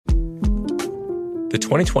The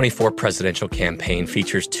 2024 presidential campaign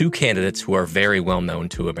features two candidates who are very well known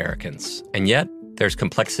to Americans. And yet, there's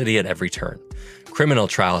complexity at every turn. Criminal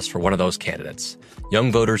trials for one of those candidates. Young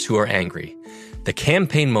voters who are angry. The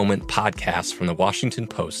Campaign Moment podcast from the Washington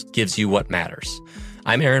Post gives you what matters.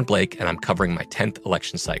 I'm Aaron Blake, and I'm covering my 10th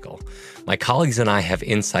election cycle. My colleagues and I have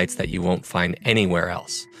insights that you won't find anywhere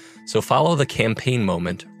else. So follow The Campaign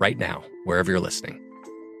Moment right now, wherever you're listening.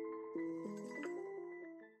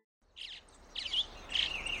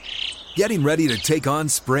 Getting ready to take on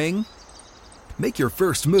spring? Make your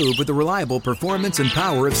first move with the reliable performance and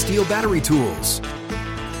power of Steel battery tools.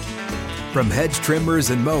 From hedge trimmers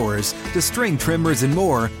and mowers to string trimmers and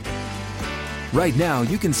more, right now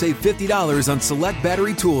you can save $50 on select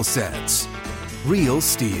battery tool sets. Real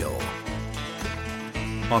Steel.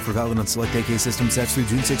 Offer valid on select AK system sets through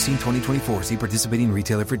June 16, 2024. See participating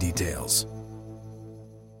retailer for details.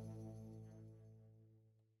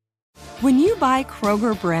 When you buy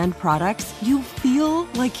Kroger brand products, you feel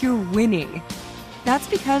like you're winning. That's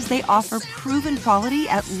because they offer proven quality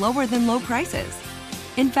at lower than low prices.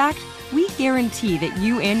 In fact, we guarantee that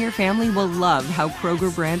you and your family will love how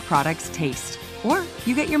Kroger brand products taste, or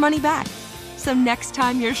you get your money back. So next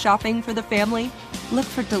time you're shopping for the family, look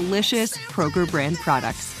for delicious Kroger brand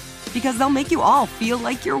products, because they'll make you all feel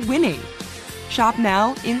like you're winning. Shop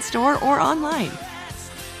now, in-store, or online.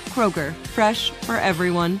 Kroger, fresh for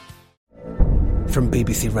everyone. From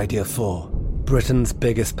BBC Radio 4, Britain's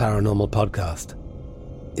biggest paranormal podcast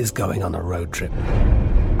is going on a road trip.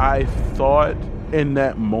 I thought in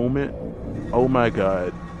that moment, oh my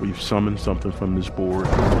God, we've summoned something from this board.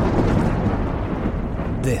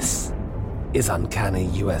 This is Uncanny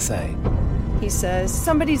USA. He says,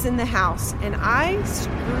 somebody's in the house, and I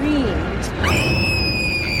screamed.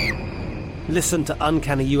 Listen to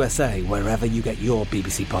Uncanny USA wherever you get your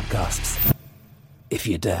BBC podcasts, if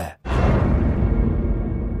you dare.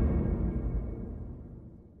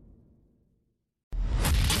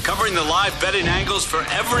 Covering the live betting angles for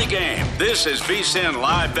every game. This is VSiN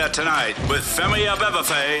Live Bet Tonight with Femi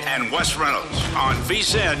Abebefe and Wes Reynolds on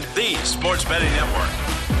VSiN, the sports betting network.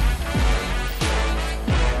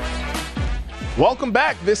 Welcome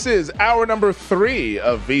back. This is hour number 3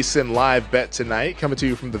 of VSiN Live Bet Tonight, coming to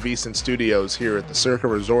you from the VSiN studios here at the Circa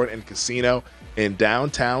Resort and Casino in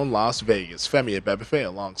downtown Las Vegas. Femi Abebefe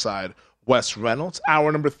alongside Wes Reynolds.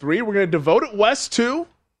 Hour number 3, we're going to devote it, Wes, to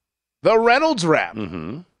the Reynolds Wrap.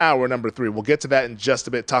 Hour number 3. We'll get to that in just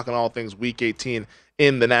a bit, talking all things Week 18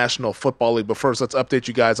 in the National Football League. But first, let's update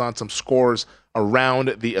you guys on some scores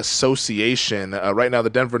around the association. Right now, the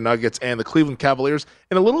Denver Nuggets and the Cleveland Cavaliers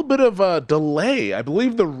in a little bit of a delay. I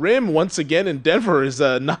believe the rim, once again, in Denver is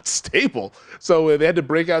not stable. So they had to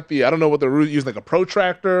break out I don't know what they're using, like a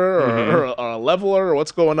protractor or a leveler or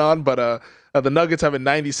what's going on, but the Nuggets have a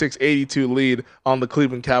 96-82 lead on the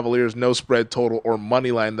Cleveland Cavaliers. No spread total or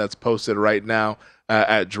money line that's posted right now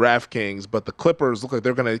at DraftKings. But the Clippers look like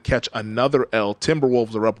they're going to catch another L.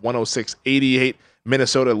 Timberwolves are up 106-88.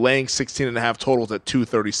 Minnesota laying 16.5 totals at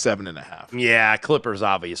 237.5. Yeah, Clippers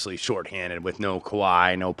obviously shorthanded with no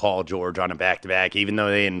Kawhi, no Paul George on a back-to-back, even though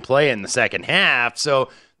they didn't play in the second half. So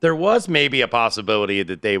there was maybe a possibility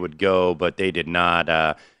that they would go, but they did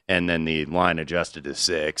not. And then the line adjusted to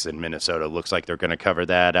 6, and Minnesota looks like they're going to cover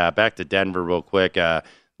that. Back to Denver real quick. The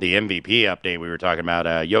MVP update we were talking about.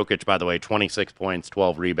 Jokic, by the way, 26 points,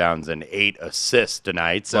 12 rebounds, and 8 assists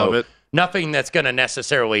tonight. So nothing that's going to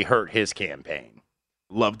necessarily hurt his campaign.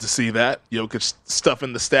 Love to see that. Jokic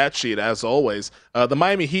stuffing the stat sheet, as always. The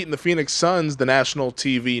Miami Heat and the Phoenix Suns, the national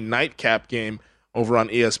TV nightcap game over on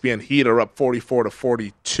ESPN. Heat are up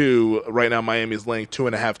 44-42. Right now, Miami is laying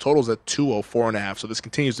 2.5 totals at 204.5. So this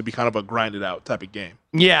continues to be kind of a grinded out type of game.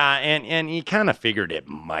 Yeah, and you kind of figured it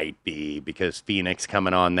might be because Phoenix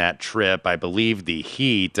coming on that trip. I believe the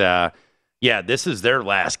Heat, this is their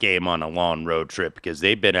last game on a long road trip because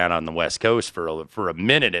they've been out on the West Coast for a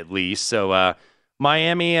minute at least. So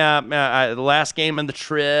Miami, the last game of the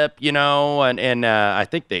trip, and I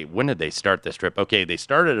think when did they start this trip? Okay, they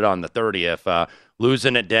started it on the 30th,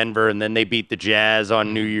 losing at Denver, and then they beat the Jazz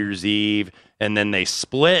on New Year's Eve, and then they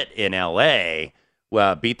split in L.A.,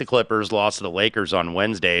 beat the Clippers, lost to the Lakers on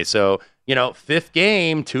Wednesday. So, 5th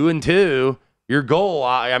game, 2-2. Your goal,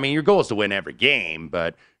 your goal is to win every game,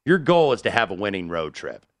 but your goal is to have a winning road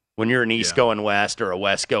trip. When you're an East going West or a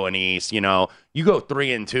West going East, you go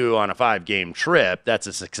 3-2 on a 5-game trip. That's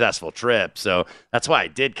a successful trip. So that's why I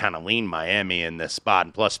did kind of lean Miami in this spot.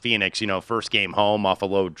 And plus Phoenix, first game home off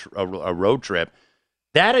a road trip.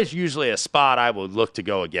 That is usually a spot I would look to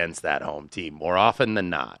go against that home team more often than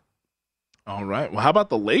not. All right. Well, how about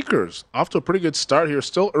the Lakers? Off to a pretty good start here.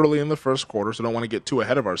 Still early in the first quarter, so don't want to get too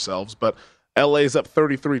ahead of ourselves. But LA's up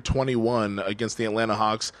 33-21 against the Atlanta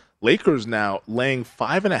Hawks. Lakers now laying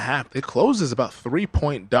 5.5. It closes about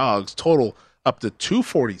 3-point dogs. Total up to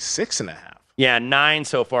 246.5. Yeah, 9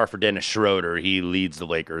 so far for Dennis Schroeder. He leads the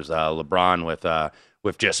Lakers. LeBron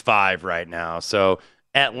with just 5 right now. So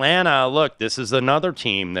Atlanta, look, this is another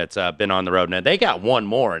team that's been on the road. Now, they got one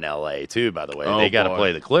more in L.A., too, by the way. They got to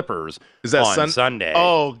play the Clippers on Sunday.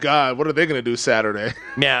 Oh, God. What are they going to do Saturday?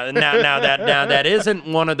 Yeah, now that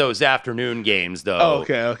isn't one of those afternoon games, though. Oh,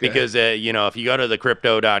 okay. Because, if you go to the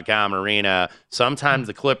Crypto.com arena, sometimes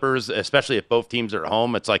the Clippers, especially if both teams are at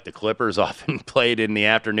home, it's like the Clippers often played in the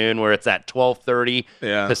afternoon where it's at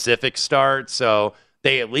 12:30 Pacific start. So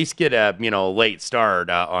they at least get a late start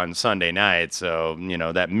on Sunday night, so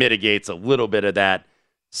that mitigates a little bit of that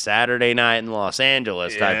Saturday night in Los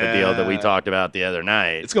Angeles type of deal that we talked about the other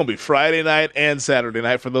night. It's going to be Friday night and Saturday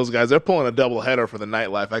night for those guys. They're pulling a doubleheader for the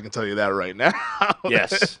nightlife. I can tell you that right now.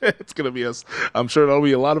 Yes, it's going to be I'm sure it'll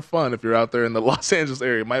be a lot of fun if you're out there in the Los Angeles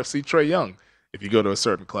area. You might see Trae Young if you go to a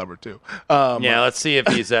certain club or two. Let's see if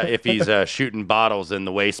he's shooting bottles in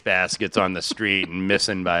the wastebaskets on the street and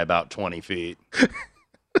missing by about 20 feet.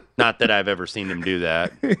 Not that I've ever seen him do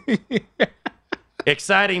that.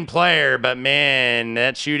 Exciting player, but man,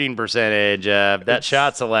 that shooting percentage, that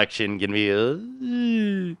shot selection can be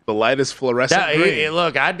the lightest fluorescent green.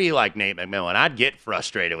 Look, I'd be like Nate McMillan. I'd get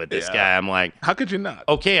frustrated with this guy. I'm like, how could you not?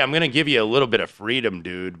 Okay, I'm going to give you a little bit of freedom,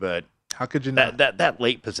 dude, but how could you not? That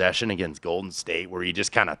late possession against Golden State where he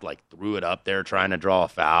just kind of like threw it up there trying to draw a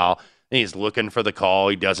foul, and he's looking for the call.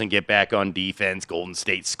 He doesn't get back on defense. Golden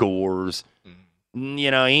State scores.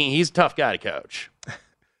 He's a tough guy to coach.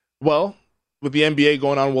 Well, with the NBA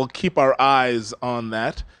going on, we'll keep our eyes on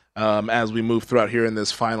that as we move throughout here in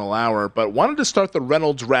this final hour. But wanted to start the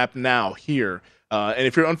Reynolds Wrap now here. And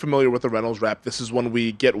if you're unfamiliar with the Reynolds Wrap, this is when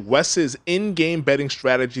we get Wes's in-game betting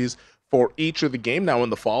strategies for each of the game. Now in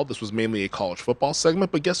the fall, this was mainly a college football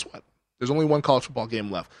segment, but guess what? There's only one college football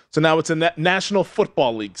game left. So now it's a National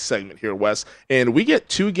Football League segment here, Wes. And we get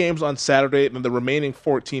 2 games on Saturday, and then the remaining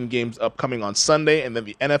 14 games upcoming on Sunday, and then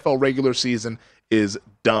the NFL regular season is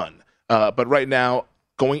done. But right now,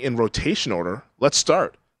 going in rotation order, let's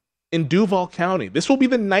start in Duval County. This will be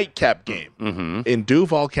the nightcap game in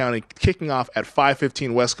Duval County, kicking off at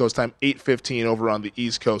 5:15 West Coast time, 8:15 over on the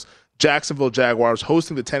East Coast. Jacksonville Jaguars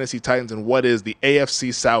hosting the Tennessee Titans in what is the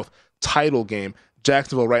AFC South title game.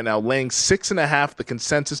 Jacksonville right now laying 6.5. The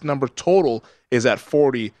consensus number total is at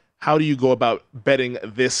 40. How do you go about betting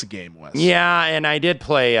this game, Wes? Yeah, and I did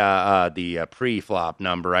play the pre-flop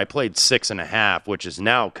number. I played 6.5, which has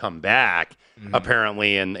now come back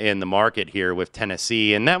apparently in the market here with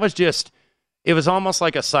Tennessee. And that was it was almost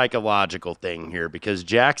like a psychological thing here because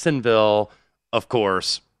Jacksonville, of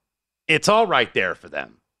course, it's all right there for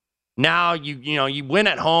them. Now, you win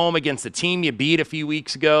at home against the team you beat a few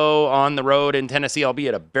weeks ago on the road in Tennessee,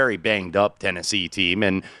 albeit a very banged-up Tennessee team,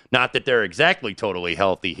 and not that they're exactly totally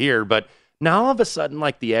healthy here, but now all of a sudden,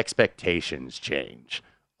 like, the expectations change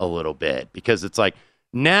a little bit because it's like,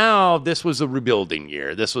 now this was a rebuilding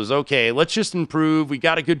year. This was, okay, let's just improve. We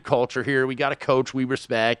got a good culture here. We got a coach we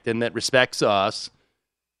respect and that respects us.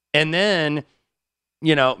 And then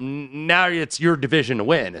now it's your division to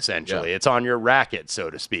win, essentially. Yeah. It's on your racket, so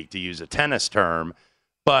to speak, to use a tennis term.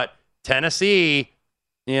 But Tennessee,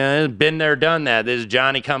 been there, done that. This is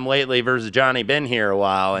Johnny come lately versus Johnny been here a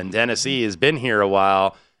while, and Tennessee has been here a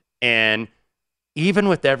while. And even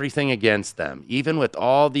with everything against them, even with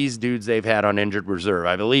all these dudes they've had on injured reserve,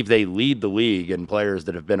 I believe they lead the league in players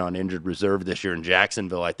that have been on injured reserve this year. In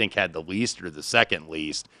Jacksonville, I think, had the least or the second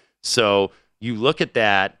least. So you look at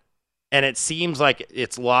that, and it seems like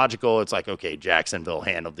it's logical. It's like, okay, Jacksonville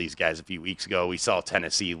handled these guys a few weeks ago. We saw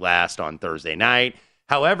Tennessee last on Thursday night.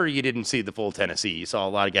 However, you didn't see the full Tennessee. You saw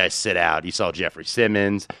a lot of guys sit out. You saw Jeffrey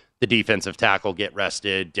Simmons, the defensive tackle, get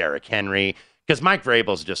rested, Derrick Henry, because Mike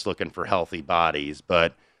Vrabel's just looking for healthy bodies.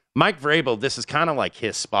 But Mike Vrabel, this is kind of like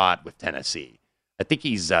his spot with Tennessee. I think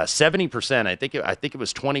he's 70%. I think it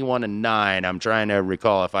was 21-9. I'm trying to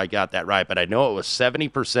recall if I got that right, but I know it was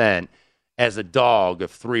 70% as a dog of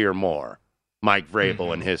 3 or more, Mike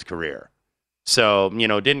Vrabel in his career. So,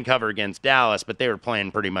 didn't cover against Dallas, but they were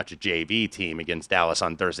playing pretty much a JV team against Dallas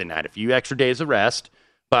on Thursday night. A few extra days of rest,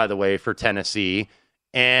 by the way, for Tennessee.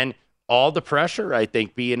 And all the pressure, I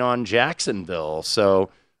think, being on Jacksonville. So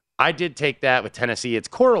I did take that with Tennessee. It's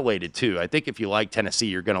correlated, too. I think if you like Tennessee,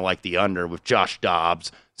 you're going to like the under with Josh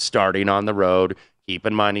Dobbs starting on the road. Keep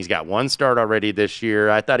in mind, he's got 1 start already this year.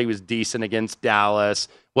 I thought he was decent against Dallas.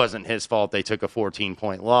 Wasn't his fault they took a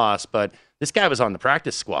 14-point loss, but this guy was on the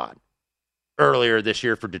practice squad earlier this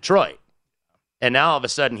year for Detroit. And now all of a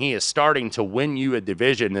sudden he is starting to win you a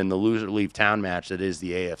division in the loser-leave town match that is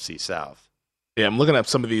the AFC South. Yeah, I'm looking at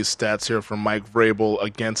some of these stats here from Mike Vrabel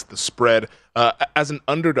against the spread. As an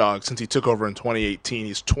underdog, since he took over in 2018,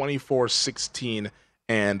 he's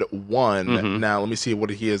 24-16-1. Now, let me see what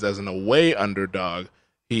he is as an away underdog.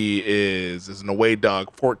 He is, as an away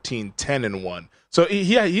dog, 14-10-1. So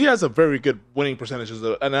he has a very good winning percentage.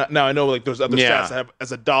 Now, I know like there's other stats that have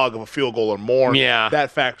as a dog of a field goal or more. Yeah. That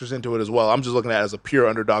factors into it as well. I'm just looking at it as a pure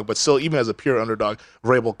underdog. But still, even as a pure underdog,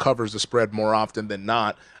 Vrabel covers the spread more often than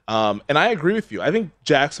not. And I agree with you. I think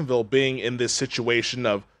Jacksonville being in this situation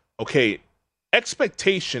of, okay,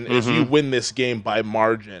 expectation is you win this game by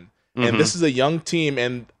margin. And this is a young team,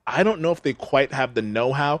 and I don't know if they quite have the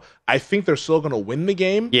know-how. I think they're still going to win the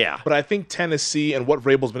game. Yeah. But I think Tennessee and what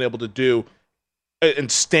Vrabel's been able to do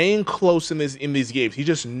and staying close in these games, he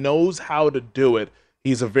just knows how to do it.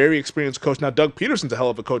 He's a very experienced coach. Now, Doug Peterson's a hell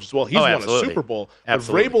of a coach as well. He's won a Super Bowl.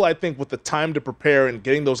 Absolutely. But Vrabel, I think, with the time to prepare and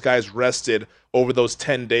getting those guys rested over those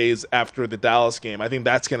 10 days after the Dallas game, I think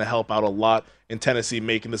that's going to help out a lot in Tennessee,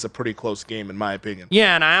 making this a pretty close game, in my opinion.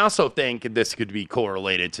 Yeah, and I also think this could be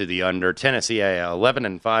correlated to the under. Tennessee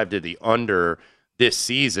 11-5 to the under this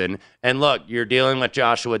season. And look, you're dealing with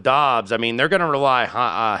Joshua Dobbs. I mean, they're going to rely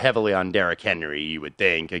heavily on Derrick Henry, you would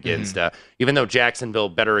think, against, even though Jacksonville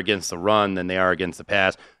better against the run than they are against the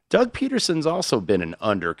pass. Doug Peterson's also been an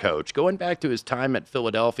under coach, going back to his time at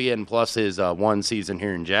Philadelphia and plus his one season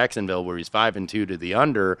here in Jacksonville where he's 5-2 to the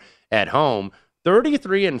under at home.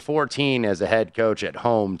 33-14 as a head coach at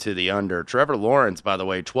home to the under. Trevor Lawrence, by the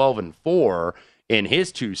way, 12-4 in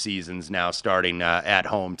his 2 seasons now starting at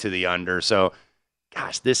home to the under. So,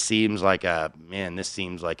 gosh, this seems like a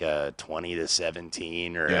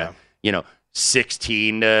 20-17 or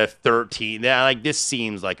 16-13. Yeah, like this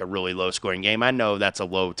seems like a really low scoring game. I know that's a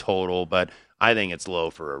low total, but I think it's low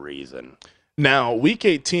for a reason. Now, Week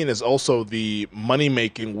 18 is also the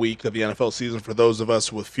money-making week of the NFL season for those of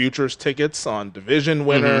us with futures tickets on division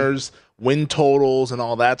winners, win totals, and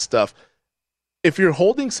all that stuff. If you're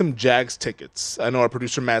holding some Jags tickets, I know our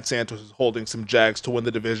producer Matt Santos is holding some Jags to win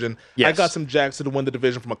the division. Yes. I got some Jags to win the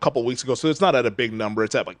division from a couple weeks ago, so it's not at a big number.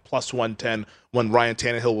 It's at like plus 110 when Ryan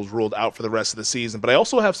Tannehill was ruled out for the rest of the season. But I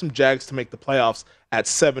also have some Jags to make the playoffs at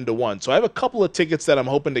 7-1. So I have a couple of tickets that I'm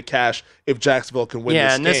hoping to cash if Jacksonville can win this game.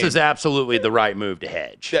 Yeah, and this is absolutely the right move to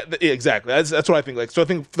hedge. Yeah, exactly. That's what I think. Like, so I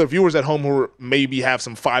think for the viewers at home who maybe have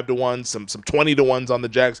some 5-1s, some 20-1s on the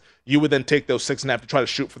Jags, you would then take those 6.5 to try to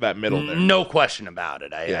shoot for that middle there. No question about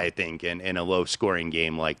it. I think in a low scoring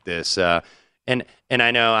game like this. And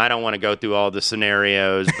I know I don't want to go through all the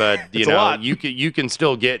scenarios, but you can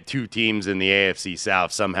still get 2 teams in the AFC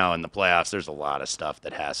South somehow in the playoffs. There's a lot of stuff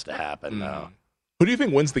that has to happen though. Who do you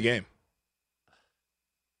think wins the game?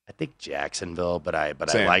 I think Jacksonville, but I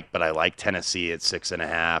like Tennessee at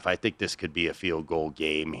 6.5. I think this could be a field goal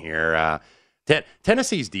game here.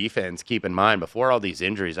 Tennessee's defense, keep in mind, before all these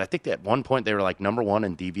injuries, I think at one point they were like number 1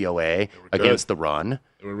 in DVOA against the run.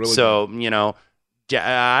 They were really good.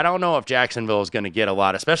 I don't know if Jacksonville is going to get a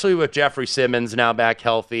lot, especially with Jeffrey Simmons now back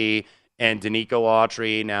healthy and Danico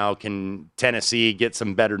Autry. Now, can Tennessee get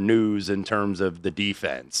some better news in terms of the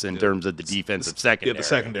defense, in terms of the defensive secondary? Yeah, the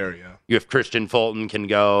secondary, yeah. If Christian Fulton can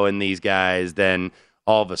go and these guys, then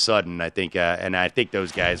all of a sudden, I think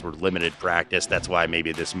those guys were limited practice. That's why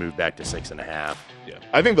maybe this moved back to 6.5. Yeah,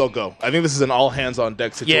 I think they'll go. I think this is an all hands on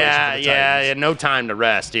deck situation. Yeah, no time to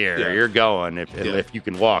rest here. Yeah. You're going. If you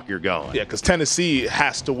can walk, you're going. Yeah, because Tennessee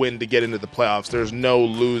has to win to get into the playoffs. There's no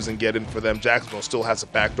lose and get in for them. Jacksonville still has a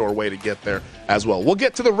backdoor way to get there as well. We'll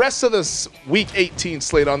get to the rest of this Week 18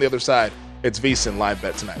 slate on the other side. It's VSiN Live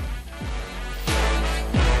Bet Tonight.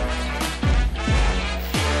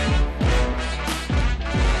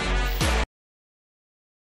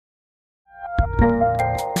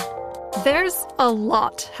 There's a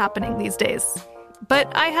lot happening these days,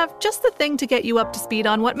 but I have just the thing to get you up to speed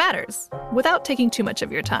on what matters without taking too much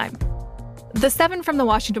of your time. The 7 from the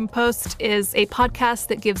Washington Post is a podcast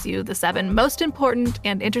that gives you the 7 most important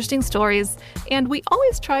and interesting stories, and we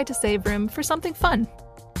always try to save room for something fun.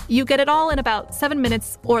 You get it all in about 7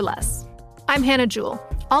 minutes or less. I'm Hannah Jewell.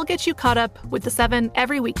 I'll get you caught up with the 7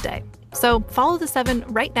 every weekday. So follow the 7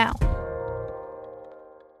 right now.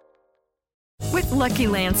 With Lucky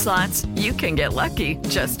Land Slots, you can get lucky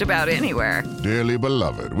just about anywhere. Dearly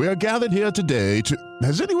beloved, we are gathered here today to...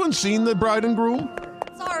 Has anyone seen the bride and groom?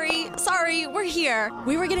 Sorry, we're here.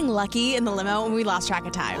 We were getting lucky in the limo and we lost track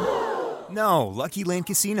of time. No, Lucky Land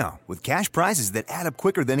Casino, with cash prizes that add up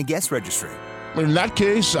quicker than a guest registry. In that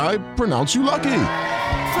case, I pronounce you lucky.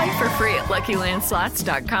 Play for free at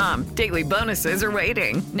LuckyLandSlots.com. Daily bonuses are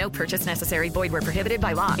waiting. No purchase necessary. Void where prohibited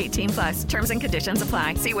by law. 18+. Terms and conditions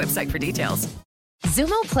apply. See website for details.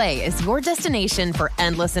 Xumo Play is your destination for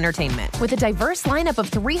endless entertainment. With a diverse lineup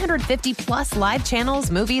of 350-plus live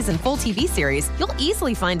channels, movies, and full TV series, you'll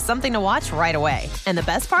easily find something to watch right away. And the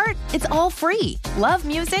best part? It's all free. Love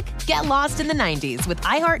music? Get lost in the 90s with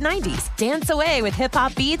iHeart 90s, dance away with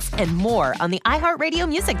hip-hop beats, and more on the iHeartRadio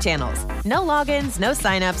music channels. No logins, no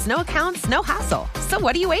signups, no accounts, no hassle. So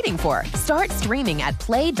what are you waiting for? Start streaming at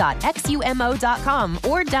play.xumo.com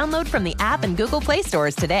or download from the app and Google Play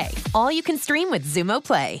stores today. All you can stream with Xumo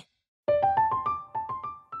Play.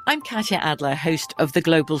 I'm Katya Adler, host of The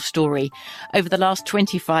Global Story. Over the last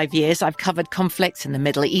 25 years, I've covered conflicts in the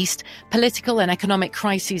Middle East, political and economic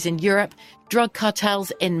crises in Europe, drug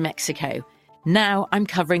cartels in Mexico. Now I'm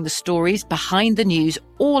covering the stories behind the news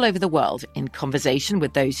all over the world in conversation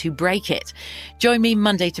with those who break it. Join me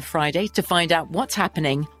Monday to Friday to find out what's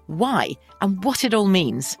happening, why, and what it all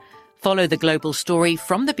means. Follow The Global Story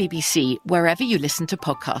from the BBC wherever you listen to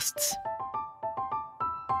podcasts.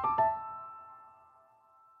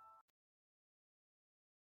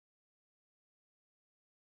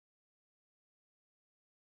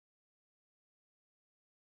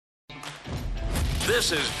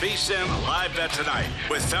 This is VSiN Live Bet Tonight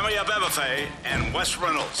with Femi Abebefe and Wes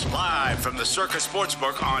Reynolds, live from the Circa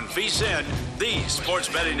Sportsbook on VSiN, the sports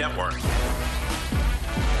betting network.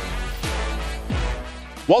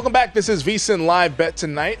 Welcome back. This is VSiN Live Bet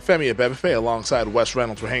Tonight. Femi Abebefe alongside Wes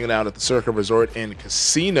Reynolds. We're hanging out at the Circa Resort and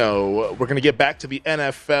Casino. We're going to get back to the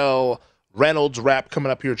NFL Reynolds wrap coming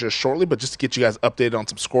up here just shortly, but just to get you guys updated on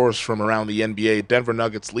some scores from around the NBA, Denver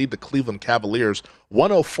Nuggets lead the Cleveland Cavaliers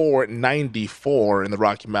 104-94 in the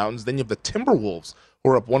Rocky Mountains. Then you have the Timberwolves,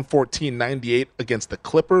 who are up 114-98 against the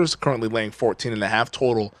Clippers, currently laying 14.5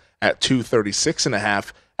 total at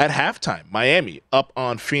 236.5. At halftime, Miami up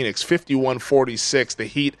on Phoenix 51-46. The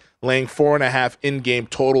Heat laying 4.5 in-game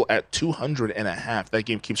total at 200.5. That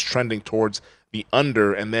game keeps trending towards the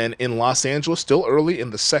under. And then in Los Angeles, still early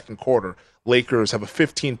in the second quarter, Lakers have a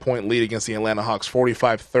 15-point lead against the Atlanta Hawks,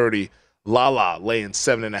 45-30. Lala laying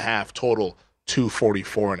 7.5 total,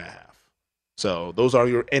 244.5. So those are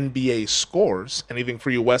your NBA scores. Anything for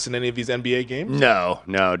you, Wes, in any of these NBA games? No.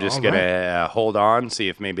 Just going to hold on, see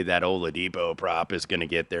if maybe that Oladipo prop is going to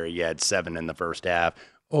get there. You had 7 in the first half,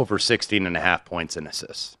 over 16.5 points and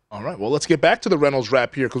assists. All right, well, let's get back to the Reynolds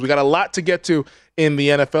wrap here because we got a lot to get to in the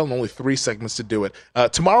NFL and only 3 segments to do it.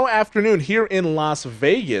 Tomorrow afternoon here in Las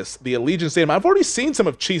Vegas, the Allegiant Stadium. I've already seen some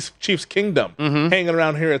of Chiefs Kingdom hanging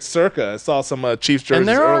around here at Circa. I saw some Chiefs jerseys And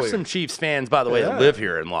there earlier. are some Chiefs fans, by the way, that live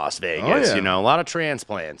here in Las Vegas. You know, a lot of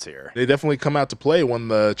transplants here. They definitely come out to play when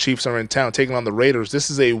the Chiefs are in town taking on the Raiders. This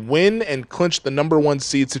is a win and clinch the number 1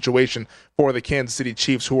 seed situation for the Kansas City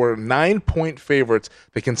Chiefs, who are 9-point favorites.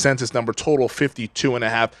 The consensus number total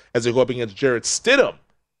 52.5 as they go up against Jarrett Stidham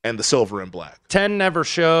and the silver and black. 10 never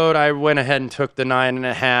showed. I went ahead and took the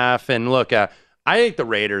 9.5. And look, I think the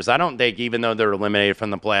Raiders, I don't think, even though they're eliminated from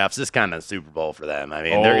the playoffs, this is kind of the Super Bowl for them. I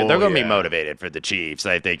mean, they're going to be motivated for the Chiefs,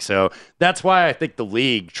 I think. So that's why I think the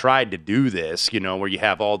league tried to do this, where you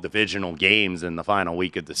have all divisional games in the final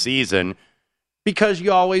week of the season, because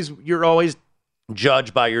you're always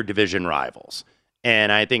judged by your division rivals.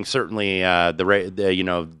 And I think certainly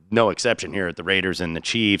no exception here at the Raiders and the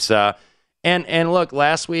Chiefs. And look,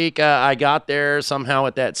 last week I got there somehow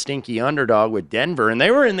at that stinky underdog with Denver, and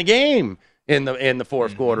they were in the game in the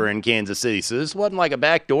fourth quarter in Kansas City. So this wasn't like a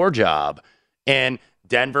backdoor job. And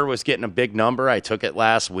Denver was getting a big number. I took it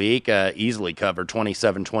last week, easily covered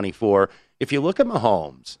 27-24. If you look at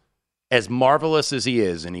Mahomes, as marvelous as he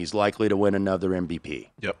is, and he's likely to win another MVP.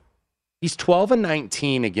 Yep. He's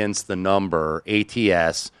 12-19 against the number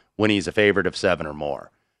ATS when he's a favorite of 7 or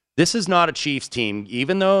more. This is not a Chiefs team,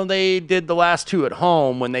 even though they did the last 2 at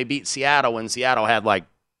home when they beat Seattle, and Seattle had like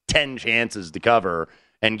 10 chances to cover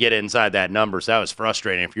and get inside that number. So that was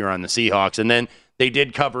frustrating if you're on the Seahawks. And then they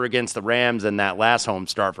did cover against the Rams in that last home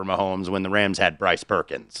start for Mahomes when the Rams had Bryce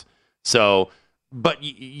Perkins. So, but,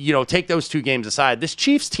 take those 2 games aside, this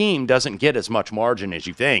Chiefs team doesn't get as much margin as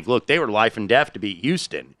you think. Look, they were life and death to beat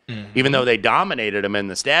Houston. Even though they dominated them in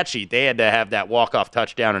the stat sheet, they had to have that walk-off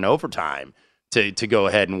touchdown in overtime to go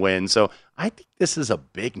ahead and win. So I think this is a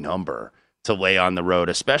big number to lay on the road,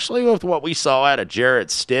 especially with what we saw out of Jarrett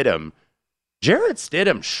Stidham. Jarrett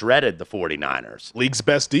Stidham shredded the 49ers. League's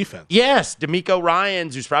best defense. Yes, D'Amico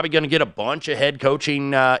Ryans, who's probably going to get a bunch of head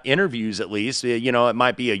coaching interviews at least. You know, it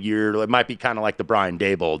might be a year. It might be kind of like the Brian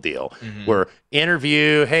Daboll deal, where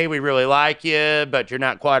interview, hey, we really like you, but you're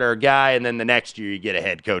not quite our guy, and then the next year you get a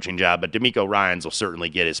head coaching job. But D'Amico Ryans will certainly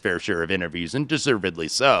get his fair share of interviews, and deservedly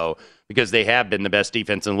so, because they have been the best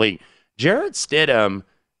defense in the league. Jarrett Stidham,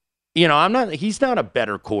 you know, he's not a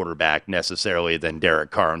better quarterback necessarily than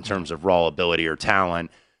Derek Carr in terms of raw ability or talent,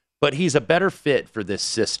 but he's a better fit for this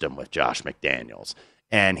system with Josh McDaniels.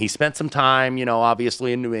 And he spent some time, you know,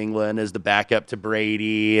 obviously in New England as the backup to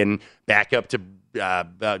Brady and backup to,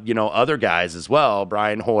 you know, other guys as well,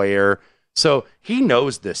 Brian Hoyer. So he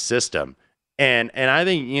knows this system. And I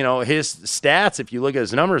think, you know, his stats, if you look at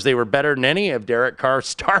his numbers, they were better than any of Derek Carr's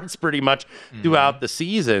starts pretty much throughout the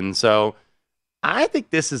season. So I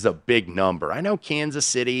think this is a big number. I know Kansas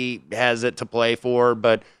City has it to play for,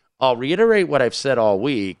 but I'll reiterate what I've said all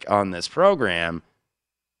week on this program.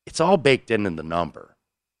 It's all baked into the number.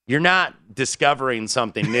 You're not discovering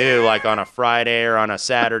something new like on a Friday or on a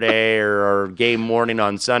Saturday or game morning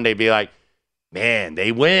on Sunday. Be like, man,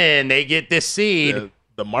 they win. They get this seed.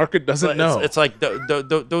 The market doesn't know. It's like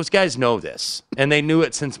those guys know this, and they knew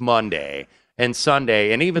it since Monday and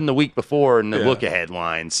Sunday and even the week before in the look-ahead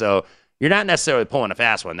line. So you're not necessarily pulling a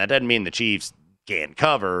fast one. That doesn't mean the Chiefs can't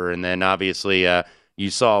cover. And then obviously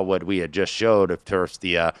you saw what we had just showed of course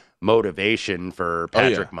the motivation for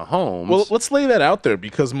Patrick Mahomes. Well, let's lay that out there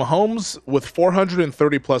because Mahomes with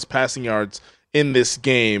 430-plus passing yards in this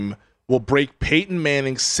game will break Peyton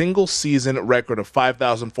Manning's single-season record of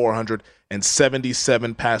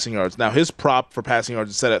 5,477 passing yards. Now, his prop for passing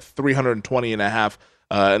yards is set at 320.5,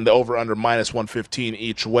 and the over-under minus 115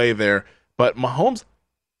 each way there. But Mahomes,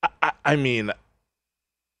 I mean,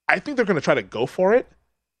 I think they're going to try to go for it,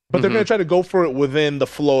 but they're going to try to go for it within the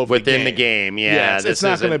flow of within the game. Yeah, it's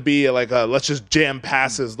not going to be like let's just jam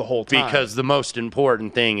passes the whole time. Because the most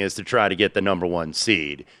important thing is to try to get the number one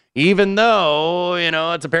seed. Even though, you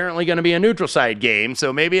know, it's apparently going to be a neutral side game,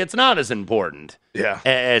 so maybe it's not as important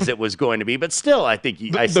as it was going to be. But still, I think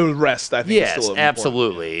the rest, I think, is still important.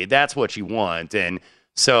 Absolutely. That's what you want. And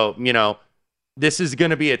so, you know, this is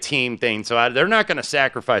going to be a team thing. So they're not going to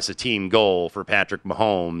sacrifice a team goal for Patrick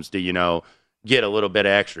Mahomes to, you know, get a little bit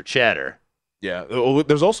of extra cheddar. Yeah.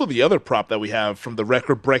 There's also the other prop that we have from the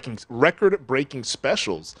record-breaking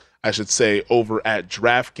specials, I should say, over at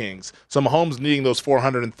DraftKings. So Mahomes needing those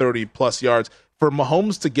 430-plus yards. For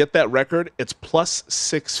Mahomes to get that record, it's plus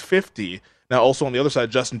 650. Now, also on the other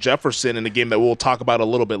side, Justin Jefferson, in a game that we'll talk about a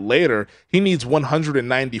little bit later, he needs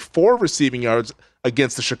 194 receiving yards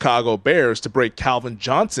against the Chicago Bears to break Calvin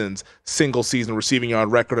Johnson's single-season receiving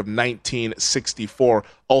yard record of 1964,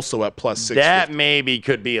 also at plus 650. That maybe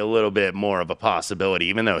could be a little bit more of a possibility,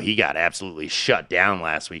 even though he got absolutely shut down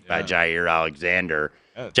last week by Jair Alexander.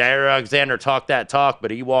 Jair Alexander talked that talk,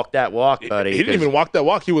 but he walked that walk, buddy. He didn't even walk that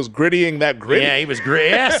walk. He was grittying that gritty. Yeah, he was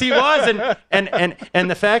gritty. Yes, he was.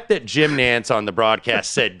 And the fact that Jim Nantz on the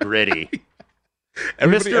broadcast said gritty.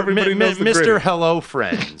 Everybody knows the Mr. gritty. Hello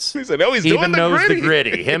Friends. He said, he's even doing knows the the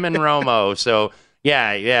gritty. Him and Romo. So,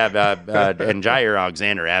 and Jair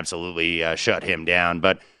Alexander absolutely shut him down.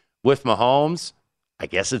 But with Mahomes, I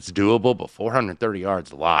guess it's doable, but 430 yards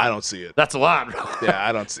is a lot. I don't see it. That's a lot. Yeah,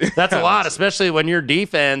 I don't see it. That's a lot, especially when your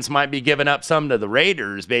defense might be giving up some to the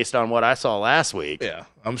Raiders based on what I saw last week. Yeah,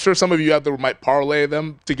 I'm sure some of you out there might parlay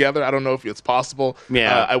them together. I don't know if it's possible.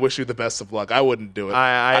 Yeah. I wish you the best of luck. I wouldn't do it.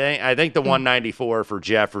 I think the 194 for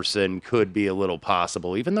Jefferson could be a little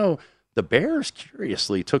possible, even though the Bears,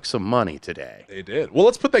 curiously, took some money today. They did. Well,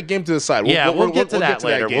 let's put that game to the side. We'll get to that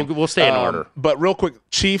later. We'll stay in order. But real quick,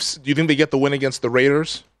 Chiefs, do you think they get the win against the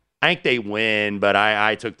Raiders? I think they win, but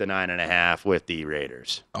I took the 9.5 with the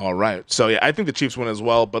Raiders. All right. So, yeah, I think the Chiefs win as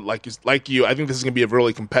well. But like you, I think this is going to be a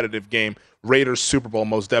really competitive game. Raiders Super Bowl,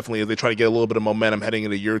 most definitely, as they try to get a little bit of momentum heading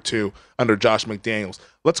into year 2 under Josh McDaniels.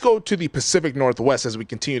 Let's go to the Pacific Northwest as we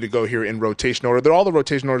continue to go here in rotation order. All the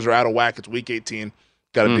rotation orders are out of whack. It's Week 18.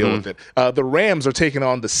 Got to deal with it. The Rams are taking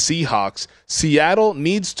on the Seahawks. Seattle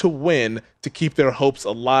needs to win to keep their hopes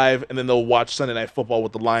alive, and then they'll watch Sunday Night Football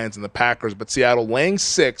with the Lions and the Packers. But Seattle laying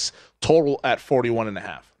 6, total at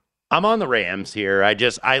 41.5. I'm on the Rams here.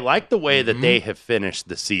 I like the way that they have finished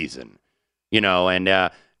the season. You know, and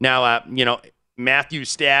now, you know, Matthew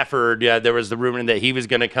Stafford, there was the rumor that he was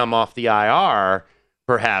going to come off the IR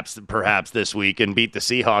perhaps this week and beat the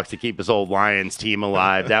Seahawks to keep his old Lions team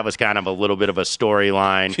alive. That was kind of a little bit of a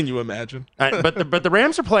storyline. Can you imagine? But the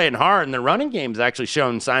Rams are playing hard, and their running game is actually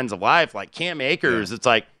showing signs of life. Like Cam Akers, it's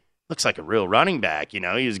like looks like a real running back. He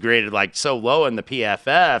was graded like so low in the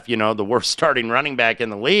PFF, the worst starting running back in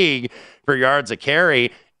the league for yards a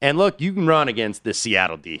carry. And look, you can run against the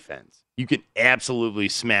Seattle defense. You can absolutely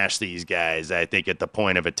smash these guys, I think, at the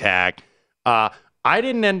point of attack. I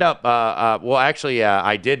didn't end up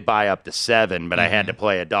I did buy up to 7, but I had to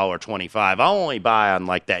play $1.25. I'll only buy on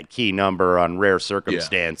like that key number on rare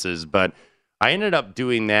circumstances, but I ended up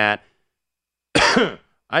doing that.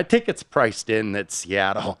 I think it's priced in that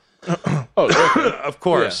Seattle. Of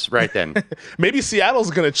course, right then. Maybe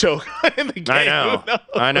Seattle's going to choke in the game.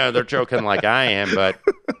 I know they're choking like I am, but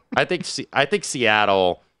I think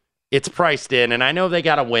Seattle, it's priced in, and I know they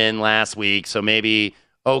got a win last week, so maybe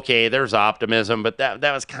there's optimism, but that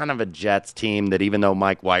was kind of a Jets team that, even though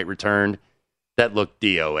Mike White returned, that looked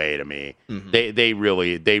DOA to me. They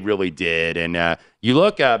really did. And you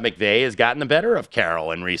look, McVay has gotten the better of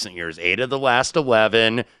Carroll in recent years. 8 of the last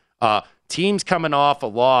 11. Teams coming off a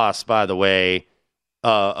loss, by the way,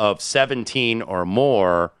 of 17 or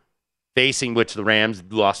more, facing which the Rams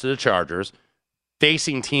lost to the Chargers,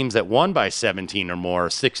 facing teams that won by 17 or more,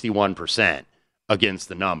 61% against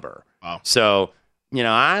the number. Wow. So,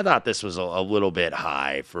 I thought this was a little bit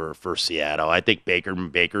high for Seattle. I think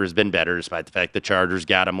Baker has been better, despite the fact the Chargers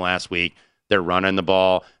got him last week. They're running the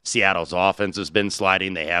ball. Seattle's offense has been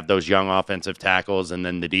sliding. They have those young offensive tackles, and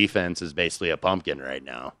then the defense is basically a pumpkin right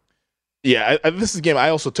now. Yeah, this is a game. I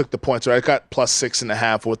also took the points. I got plus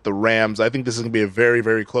 6.5 with the Rams. I think this is going to be a very,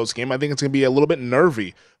 very close game. I think it's going to be a little bit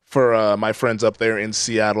nervy for my friends up there in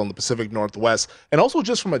Seattle in the Pacific Northwest. And also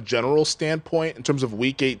just from a general standpoint in terms of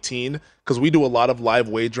Week 18, because we do a lot of live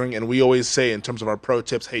wagering, and we always say in terms of our pro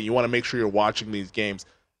tips, hey, you want to make sure you're watching these games.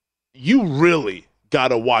 You really got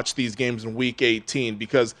to watch these games in Week 18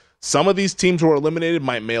 because some of these teams who are eliminated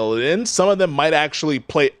might mail it in. Some of them might actually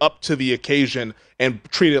play up to the occasion and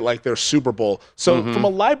treat it like their Super Bowl. So from a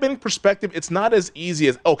live betting perspective, it's not as easy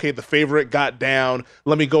as, okay, the favorite got down,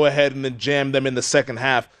 let me go ahead and then jam them in the second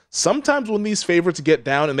half. Sometimes when these favorites get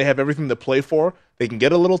down and they have everything to play for, they can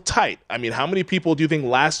get a little tight. I mean, how many people do you think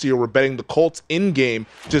last year were betting the Colts in-game,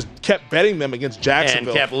 just kept betting them against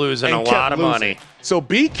Jacksonville? And kept losing a lot of money. So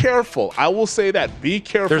be careful. I will say that. Be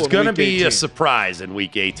careful. There's going to be a surprise in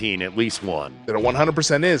Week 18, at least one. There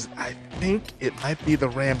 100% is. I think it might be the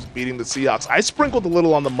Rams beating the Seahawks. I sprinkled a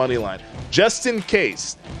little on the money line, just in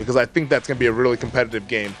case, because I think that's going to be a really competitive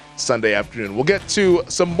game Sunday afternoon. We'll get to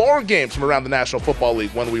some more games from around the National Football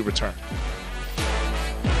League when we return.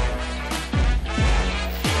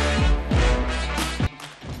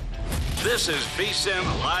 This is VSiN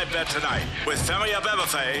Live Bet Tonight with Femi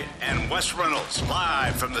Abebefe and Wes Reynolds,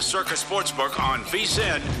 live from the Circus Sportsbook on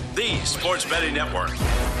VSiN, the sports betting network.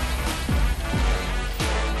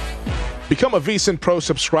 Become a VSiN Pro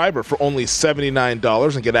subscriber for only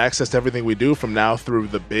 $79 and get access to everything we do from now through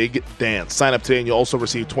the big dance. Sign up today and you'll also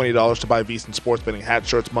receive $20 to buy VSiN sports betting hats,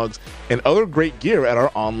 shirts, mugs, and other great gear at our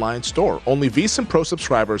online store. Only VSiN Pro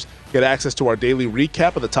subscribers get access to our daily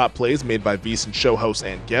recap of the top plays made by VSiN show hosts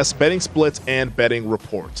and guests, betting splits, and betting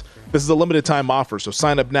reports. This is a limited time offer, so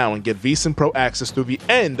sign up now and get VSiN Pro access through the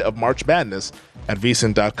end of March Madness at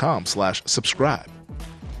vsin.com/subscribe.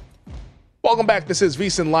 Welcome back. This is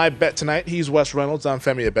VSiN Live Bet Tonight. He's Wes Reynolds. I'm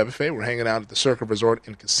Femi Abebefe. We're hanging out at the Circa Resort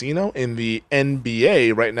and Casino. In the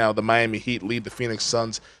NBA right now, the Miami Heat lead the Phoenix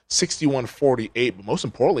Suns 61-48. But most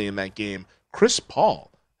importantly in that game, Chris Paul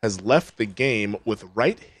has left the game with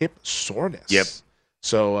right hip soreness. Yep.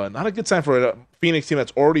 So not a good sign for a Phoenix team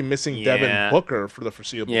that's already missing Devin Booker for the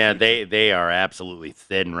foreseeable future. They are absolutely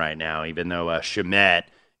thin right now, even though Shamet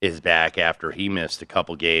is back after he missed a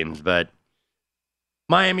couple games. But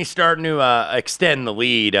Miami's starting to extend the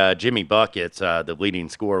lead. Jimmy Buckets, the leading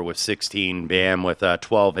scorer, with 16. Bam with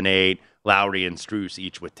 12 and 8. Lowry and Strus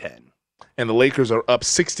each with 10. And the Lakers are up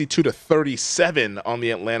 62-37 on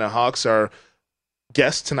the Atlanta Hawks. Our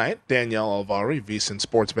guest tonight, Danielle Alvari, VSiN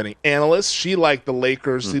sports betting analyst. She liked the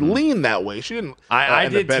Lakers. She leaned that way. She didn't. I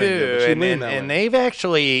did too. And they've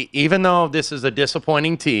actually, even though this is a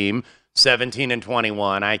disappointing team,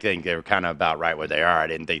 17-21. I think they were kind of about right where they are. I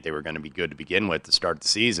didn't think they were going to be good to begin with to start the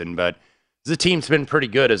season, but the team's been pretty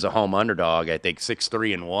good as a home underdog. I think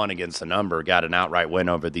 6-3-1 against the number, got an outright win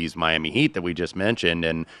over these Miami Heat that we just mentioned,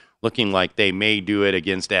 and looking like they may do it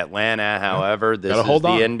against Atlanta. However, this is the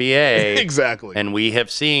NBA. Exactly. And we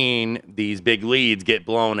have seen these big leads get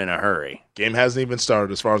blown in a hurry. Game hasn't even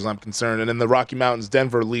started as far as I'm concerned. And in the Rocky Mountains,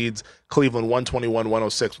 Denver leads Cleveland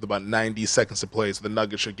 121-106 with about 90 seconds to play, so the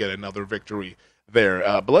Nuggets should get another victory there.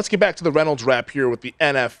 But let's get back to the Reynolds wrap here with the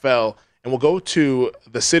NFL, and we'll go to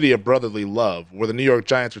the city of brotherly love, where the New York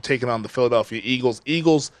Giants are taking on the Philadelphia Eagles.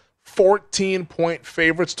 Eagles 14-point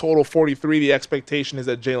favorites, total 43. The expectation is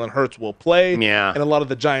that Jalen Hurts will play, and a lot of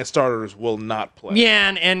the Giant starters will not play.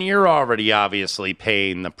 Yeah, and you're already obviously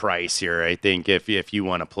paying the price here, I think, if you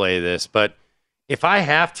want to play this. But if I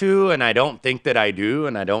have to, and I don't think that I do,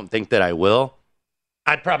 and I don't think that I will,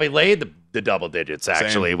 I'd probably lay the double digits,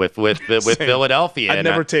 actually, with Philadelphia. I'd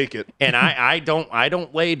never take it. And I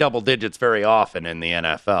don't lay double digits very often in the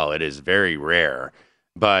NFL. It is very rare.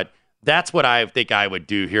 But that's what I think I would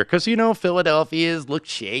do here, because, Philadelphia's looked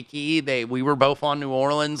shaky. We were both on New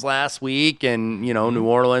Orleans last week, and, New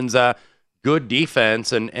Orleans, good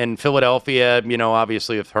defense, and Philadelphia,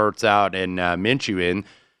 obviously if Hurts out and Minshew in.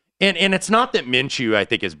 And it's not that Minshew, I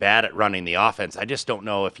think, is bad at running the offense. I just don't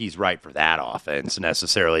know if he's right for that offense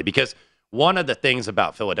necessarily, because one of the things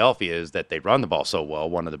about Philadelphia is that they run the ball so well,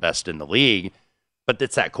 one of the best in the league, but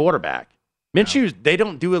it's that quarterback. Minshew, they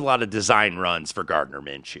don't do a lot of design runs for Gardner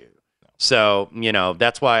Minshew. So,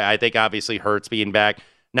 that's why I think obviously Hurts being back.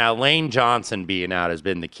 Now, Lane Johnson being out has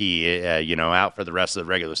been the key, out for the rest of the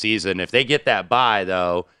regular season. If they get that bye,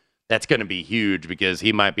 though, that's going to be huge because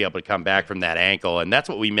he might be able to come back from that ankle. And that's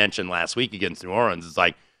what we mentioned last week against New Orleans. It's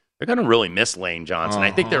like they're going to really miss Lane Johnson.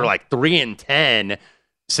 I think they're like 3-10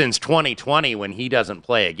 since 2020 when he doesn't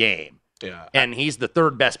play a game. Yeah. And he's the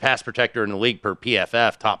third best pass protector in the league per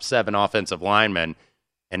PFF, top 7 offensive lineman.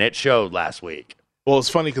 And it showed last week. Well, it's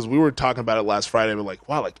funny because we were talking about it last Friday. We're like,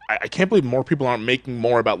 wow, I can't believe more people aren't making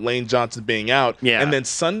more about Lane Johnson being out. Yeah. And then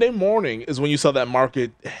Sunday morning is when you saw that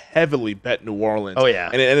market heavily bet New Orleans. Oh,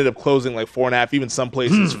 yeah. And it ended up closing like 4.5, even some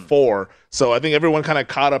places 4. So I think everyone kind of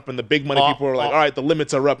caught up, and the big money people were like, all right, the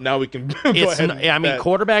limits are up. Now we can go ahead and bet.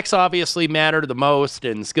 Quarterbacks obviously matter the most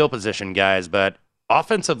and skill position guys, but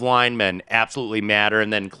offensive linemen absolutely matter,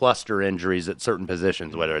 and then cluster injuries at certain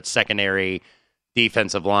positions, whether it's secondary,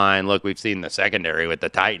 defensive line. Look, we've seen the secondary with the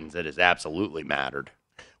Titans. It has absolutely mattered.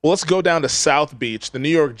 Well, let's go down to South Beach. The New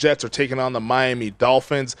York Jets are taking on the Miami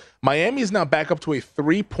Dolphins. Miami is now back up to a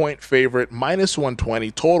 3-point favorite,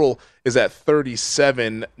 -120. Total is at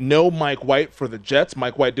 37. No Mike White for the Jets.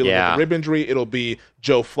 Mike White dealing with a rib injury. It'll be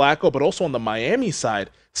Joe Flacco. But also on the Miami side,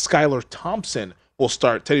 Skylar Thompson will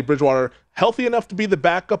start. Teddy Bridgewater healthy enough to be the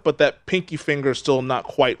backup, but that pinky finger is still not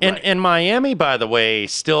quite right. And Miami, by the way,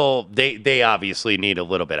 still they obviously need a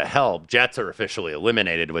little bit of help. Jets are officially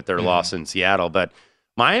eliminated with their loss in Seattle, but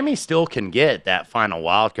Miami still can get that final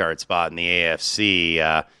wild card spot in the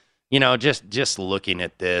AFC. Just looking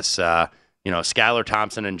at this, Skylar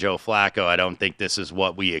Thompson and Joe Flacco, I don't think this is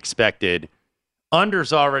what we expected.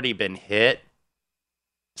 Under's already been hit.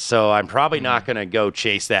 So I'm probably not going to go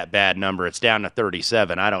chase that bad number. It's down to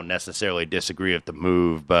 37. I don't necessarily disagree with the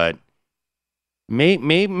move, but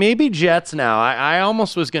maybe Jets now. I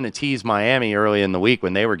almost was going to tease Miami early in the week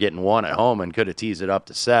when they were getting 1 at home and could have teased it up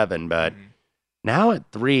to 7. But now at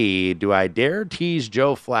 3, do I dare tease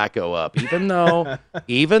Joe Flacco up, even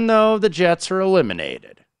though the Jets are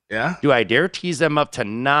eliminated? Yeah. Do I dare tease them up to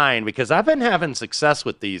 9? Because I've been having success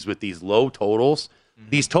with these low totals.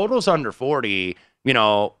 These totals under 40.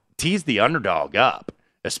 Tease the underdog up,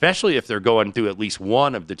 especially if they're going through at least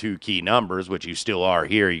one of the 2 key numbers, which you still are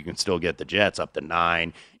here. You can still get the Jets up to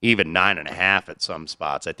 9, even 9.5 at some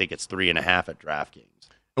spots. I think it's 3.5 at DraftKings.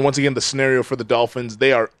 And once again, the scenario for the Dolphins,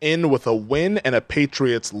 they are in with a win and a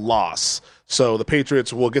Patriots loss. So the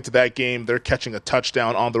Patriots will get to that game. They're catching a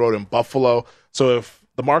touchdown on the road in Buffalo. So if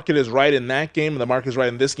the market is right in that game and the market is right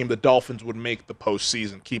in this game, the Dolphins would make the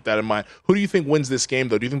postseason. Keep that in mind. Who do you think wins this game,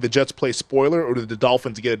 though? Do you think the Jets play spoiler, or do the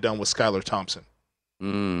Dolphins get it done with Skylar Thompson?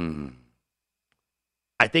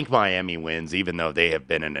 I think Miami wins, even though they have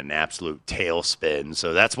been in an absolute tailspin.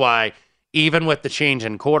 So that's why, even with the change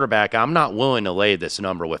in quarterback, I'm not willing to lay this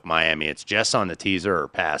number with Miami. It's just on the teaser or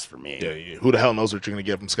pass for me. Yeah, who the hell knows what you're going to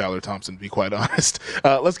get from Skylar Thompson, to be quite honest.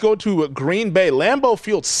 Let's go to Green Bay. Lambeau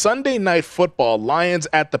Field, Sunday Night Football. Lions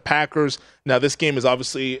at the Packers. Now, this game is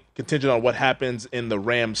obviously contingent on what happens in the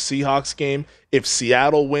Rams-Seahawks game. If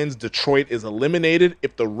Seattle wins, Detroit is eliminated.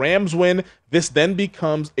 If the Rams win, this then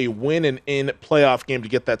becomes a win-and-in playoff game to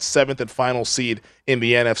get that 7th and final seed in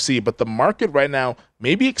the NFC. But the market right now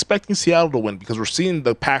may be expecting Seattle to win because we're seeing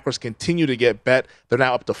the Packers continue to get bet. They're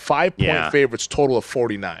now up to 5-point favorites, total of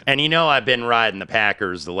 49. And I've been riding the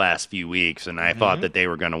Packers the last few weeks, and I thought that they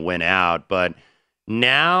were going to win out. But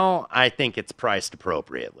now I think it's priced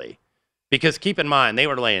appropriately. Because keep in mind, they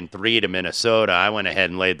were laying 3 to Minnesota. I went ahead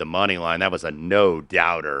and laid the money line. That was a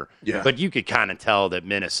no-doubter. Yeah. But you could kind of tell that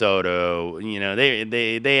Minnesota,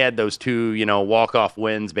 they had those 2, walk-off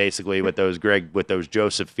wins basically with those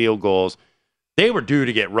Joseph field goals. They were due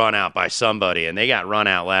to get run out by somebody, and they got run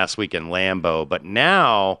out last week in Lambeau. But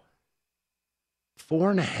now,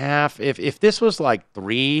 4.5, if this was like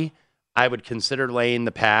 3, I would consider laying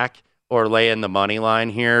the pack or laying the money line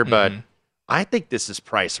here, but I think this is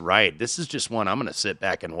priced right. This is just one I'm going to sit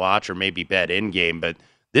back and watch or maybe bet in game, but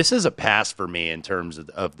this is a pass for me in terms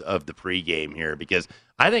of the pregame here because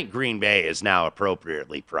I think Green Bay is now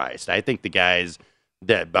appropriately priced. I think the guys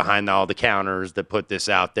that behind all the counters that put this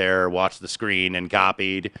out there, watched the screen and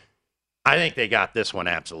copied, I think they got this one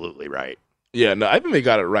absolutely right. Yeah, no, I think they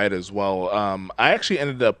got it right as well. I actually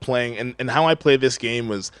ended up playing, and how I played this game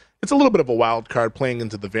was, it's a little bit of a wild card playing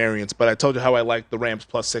into the variance, but I told you how I liked the Rams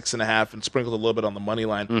plus 6.5 and sprinkled a little bit on the money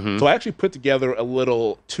line. So I actually put together a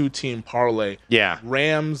little 2-team parlay. Yeah.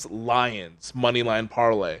 Rams-Lions money line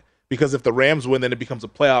parlay. Because if the Rams win, then it becomes a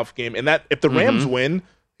playoff game. And that if the Rams win,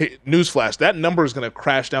 newsflash, that number is going to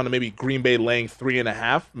crash down to maybe Green Bay laying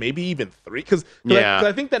 3.5, maybe even 3. Because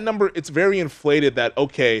I think that number, it's very inflated that,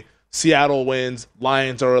 okay, Seattle wins,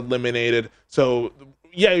 Lions are eliminated. So,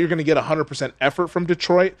 yeah, you're going to get 100% effort from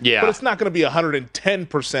Detroit, but it's not going to be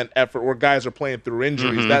 110% effort where guys are playing through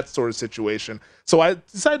injuries, that sort of situation. So I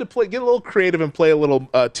decided to get a little creative and play a little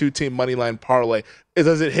 2-team money line parlay.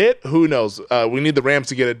 Does it hit? Who knows? We need the Rams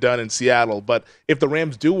to get it done in Seattle. But if the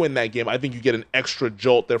Rams do win that game, I think you get an extra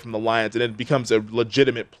jolt there from the Lions, and it becomes a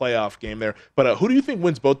legitimate playoff game there. But who do you think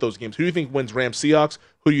wins both those games? Who do you think wins Rams-Seahawks?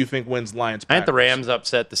 Who do you think wins Lions-Packers? I think the Rams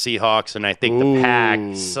upset the Seahawks, and I think the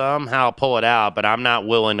Pack somehow pull it out, but I'm not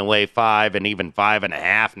willing to lay 5 and even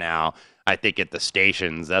 5.5 now. I think at the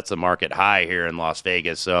stations, that's a market high here in Las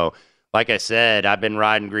Vegas. So, like I said, I've been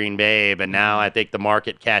riding Green Bay, but now I think the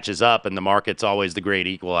market catches up, and the market's always the great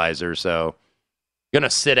equalizer. So, going to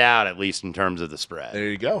sit out at least in terms of the spread. There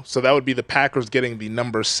you go. So that would be the Packers getting the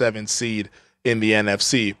number 7 seed in the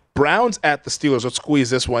NFC. Browns at the Steelers. Let's squeeze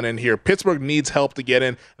this one in here. Pittsburgh needs help to get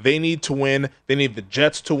in. They need to win. They need the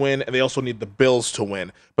Jets to win, and they also need the Bills to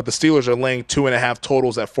win. But the Steelers are laying 2.5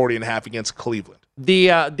 totals at 40.5 against Cleveland. The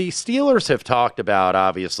Steelers have talked about,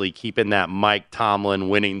 obviously, keeping that Mike Tomlin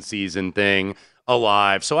winning season thing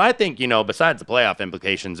alive. So I think, besides the playoff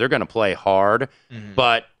implications, they're going to play hard.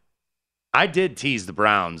 But I did tease the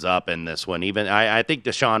Browns up in this one. Even I think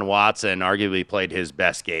Deshaun Watson arguably played his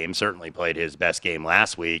best game, certainly played his best game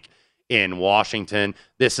last week in Washington.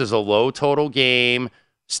 This is a low total game.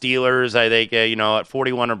 Steelers, I think, at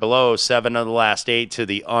 41 or below, 7 of the last 8 to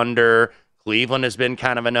the under. Cleveland has been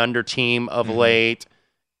kind of an under team of late.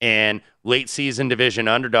 And late season division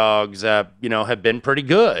underdogs, have been pretty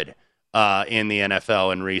good in the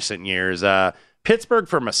NFL in recent years. Pittsburgh,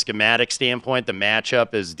 from a schematic standpoint, the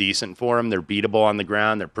matchup is decent for them. They're beatable on the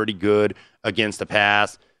ground. They're pretty good against the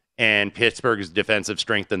pass. And Pittsburgh's defensive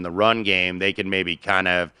strength in the run game, they can maybe kind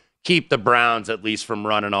of keep the Browns at least from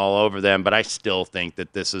running all over them. But I still think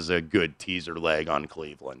that this is a good teaser leg on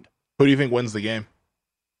Cleveland. Who do you think wins the game?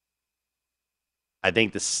 I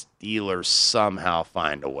think the Steelers somehow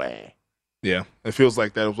find a way. Yeah, it feels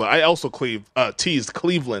like that. I also teased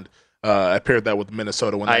Cleveland. I paired that with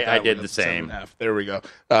Minnesota when I did the same. There we go.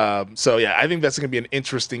 So yeah, I think that's going to be an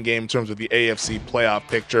interesting game in terms of the AFC playoff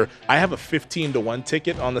picture. I have a 15-1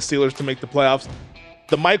 ticket on the Steelers to make the playoffs.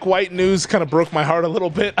 The Mike White news kind of broke my heart a little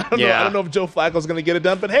bit. I don't know if Joe Flacco's going to get it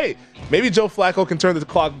done, but hey, maybe Joe Flacco can turn the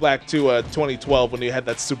clock back to 2012 when he had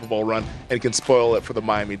that Super Bowl run and can spoil it for the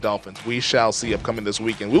Miami Dolphins. We shall see upcoming this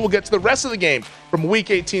weekend. We will get to the rest of the games from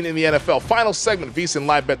Week 18 in the NFL. Final segment, VSiN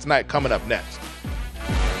Live Bet Tonight, coming up next.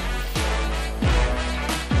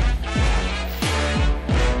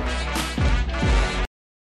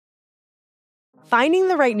 Finding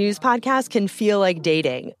the right news podcast can feel like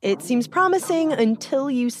dating. It seems promising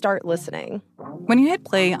until you start listening. When you hit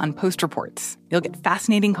play on Post Reports, you'll get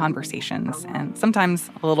fascinating conversations and sometimes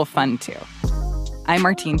a little fun, too. I'm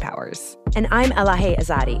Martine Powers. And I'm Elahe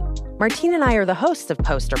Azadi. Martine and I are the hosts of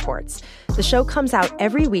Post Reports. The show comes out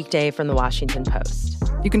every weekday from The Washington Post.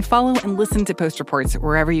 You can follow and listen to Post Reports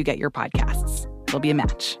wherever you get your podcasts. It'll be a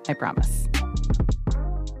match, I promise.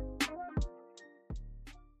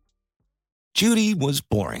 Judy was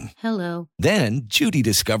boring. Hello. Then Judy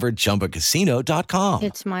discovered ChumbaCasino.com.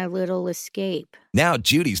 It's my little escape. Now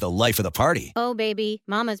Judy's the life of the party. Oh, baby,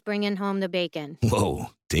 mama's bringing home the bacon.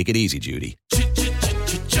 Whoa, take it easy, Judy.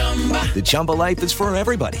 The Chumba life is for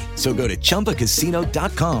everybody. So go to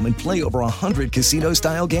ChumbaCasino.com and play over 100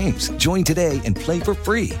 casino-style games. Join today and play for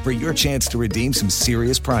free for your chance to redeem some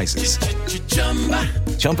serious prizes.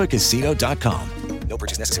 ChumbaCasino.com. No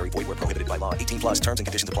purchase necessary. Void where prohibited by law. 18+ terms and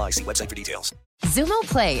conditions apply. See website for details. Xumo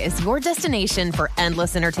Play is your destination for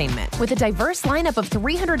endless entertainment. With a diverse lineup of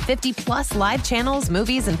 350 plus live channels,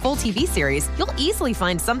 movies, and full TV series, you'll easily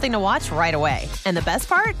find something to watch right away. And the best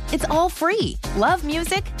part? It's all free. Love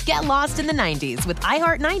music? Get lost in the 90s with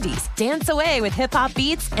iHeart 90s, dance away with hip-hop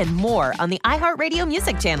beats, and more on the iHeartRadio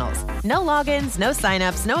music channels. No logins, no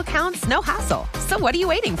signups, no accounts, no hassle. So what are you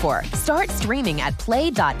waiting for? Start streaming at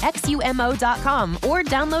play.xumo.com or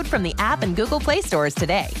download from the app and Google Play stores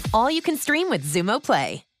today. All you can stream with Xumo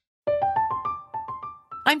Play.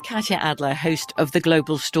 I'm Katya Adler, host of The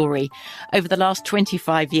Global Story. Over the last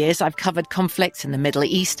 25 years, I've covered conflicts in the Middle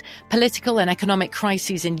East, political and economic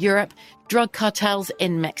crises in Europe, drug cartels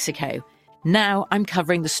in Mexico. Now I'm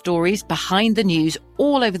covering the stories behind the news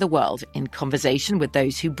all over the world in conversation with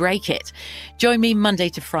those who break it. Join me Monday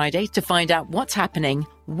to Friday to find out what's happening,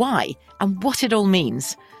 why, and what it all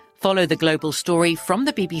means. Follow The Global Story from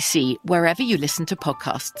the BBC wherever you listen to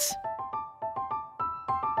podcasts.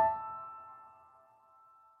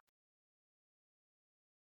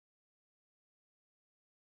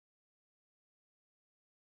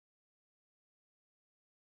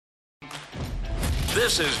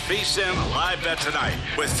 This is VSiN Live Bet Tonight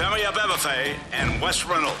with Femi Abebefe and Wes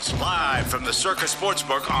Reynolds, live from the Circa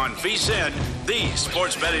Sportsbook on VSiN, the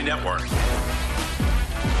sports betting network.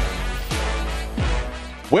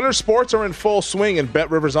 Winter sports are in full swing, and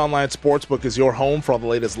BetRivers Online Sportsbook is your home for all the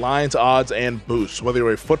latest lines, odds, and boosts. Whether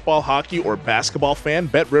you're a football, hockey, or basketball fan,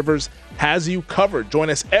 BetRivers has you covered. Join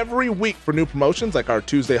us every week for new promotions like our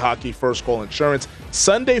Tuesday Hockey First Goal Insurance,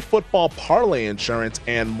 Sunday Football Parlay Insurance,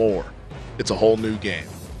 and more. It's a whole new game.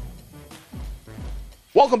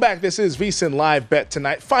 Welcome back. This is VSiN Live Bet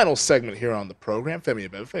Tonight. Final segment here on the program. Femi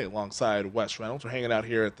Abebefe alongside Wes Reynolds. We're hanging out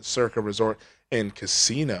here at the Circa Resort and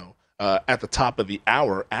Casino. At the top of the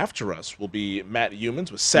hour after us will be Matt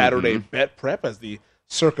Youmans with Saturday Bet Prep as the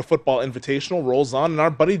Circa Football Invitational rolls on, and our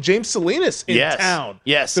buddy James Salinas in town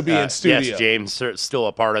to be in studio. Yes, James still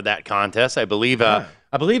a part of that contest. I believe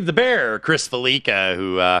the Bear, Chris Felica,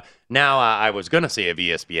 who now I was going to say of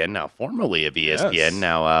ESPN, now formerly of ESPN,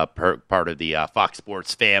 now part of the Fox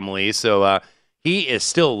Sports family. So he is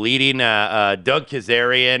still leading. Doug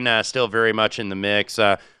Kazarian still very much in the mix.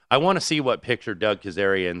 I want to see what picture Doug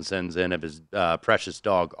Kazarian sends in of his precious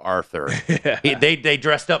dog, Arthur. They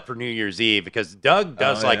dressed up for New Year's Eve because Doug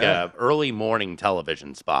does a early morning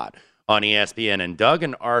television spot on ESPN. And Doug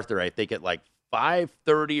and Arthur, I think at like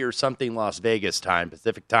 5:30 or something Las Vegas time,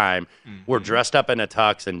 Pacific time, were dressed up in a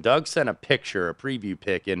tux. And Doug sent a preview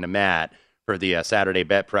pic into Matt for the Saturday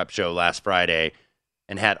Bet Prep show last Friday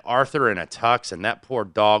and had Arthur in a tux. And that poor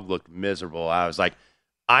dog looked miserable. I was like,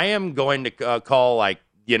 I am going to call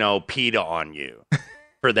PETA on you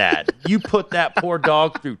for that. You put that poor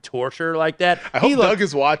dog through torture like that. I hope Doug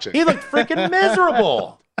is watching. He looked freaking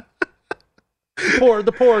miserable.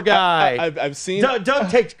 The poor guy. I've seen Doug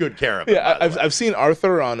takes good care of him. Yeah, I've seen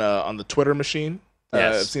Arthur on the Twitter machine.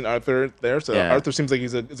 Yes. I've seen Arthur there. So Arthur seems like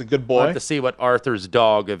he's a good boy. We'll have to see what Arthur's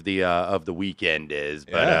dog of the weekend is.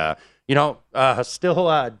 But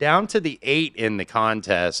still down to the 8 in the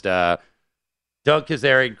contest. Doug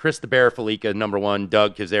Kazarian, Chris the Bear Felica, number 1.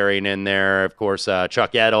 Doug Kazarian in there. Of course,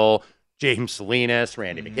 Chuck Edel, James Salinas,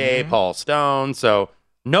 Randy McKay, Paul Stone. So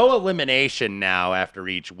no elimination now after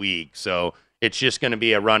each week. So it's just going to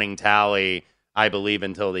be a running tally, I believe,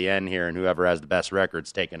 until the end here. And whoever has the best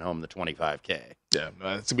record's taking home the $25K. Yeah, it's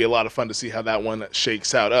going to be a lot of fun to see how that one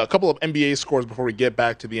shakes out. A couple of NBA scores before we get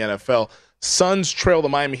back to the NFL. Suns trail the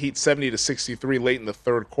Miami Heat 70-63 late in the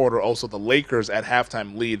third quarter. Also, the Lakers at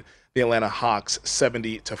halftime lead the Atlanta Hawks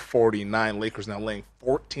 70-49. Lakers now laying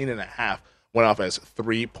 14.5. Went off as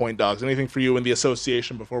 3-point dogs. Anything for you in the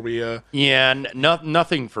association before we?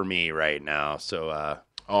 Nothing for me right now. So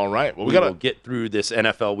all right, well we will get through this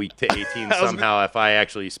NFL Week 18 somehow if I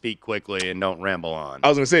actually speak quickly and don't ramble on. I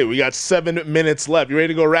was going to say we got 7 minutes left. You ready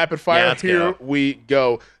to go rapid fire? Yeah, Here we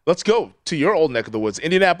go. Let's go to your old neck of the woods.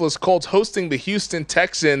 Indianapolis Colts hosting the Houston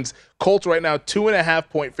Texans. Colts right now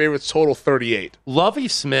 2.5-point favorites, total 38. Lovie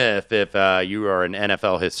Smith, if you are an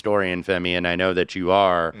NFL historian, Femi, and I know that you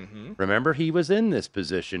are, remember he was in this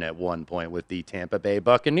position at one point with the Tampa Bay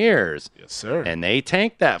Buccaneers. Yes, sir. And they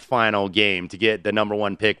tanked that final game to get the number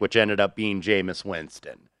 1 pick, which ended up being Jameis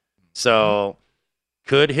Winston. So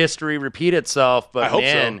could history repeat itself? But I hope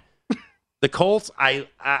so. The Colts,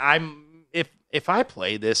 if I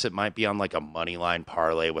play this, it might be on like a money line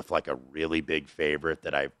parlay with like a really big favorite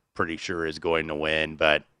that I'm pretty sure is going to win.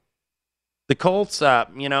 But the Colts,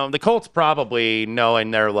 the Colts probably,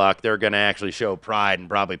 knowing their luck, they're going to actually show pride and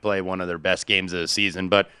probably play one of their best games of the season.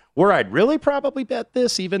 But where I'd really probably bet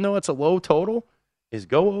this, even though it's a low total, is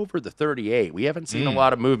go over the 38. We haven't seen a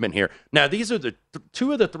lot of movement here. Now, these are the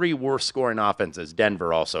two of the three worst scoring offenses.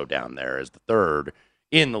 Denver also down there is the third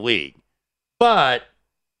in the league. But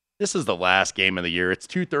this is the last game of the year. It's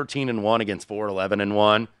 2-13-1 against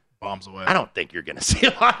 4-11-1. Bombs away. I don't think you're going to see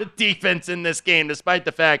a lot of defense in this game, despite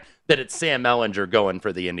the fact that it's Sam Ehlinger going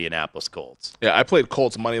for the Indianapolis Colts. Yeah, I played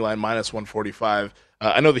Colts moneyline -145.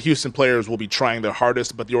 I know the Houston players will be trying their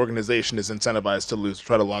hardest, but the organization is incentivized to lose,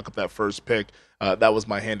 try to lock up that first pick. That was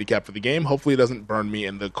my handicap for the game. Hopefully it doesn't burn me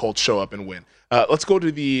and the Colts show up and win. Let's go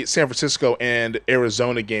to the San Francisco and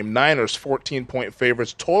Arizona game. Niners, 14-point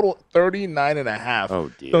favorites, total 39.5.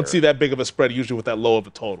 Oh, dear. Don't see that big of a spread usually with that low of a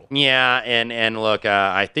total. Yeah, and look,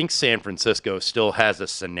 I think San Francisco still has a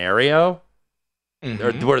scenario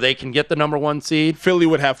where they can get the number one seed. Philly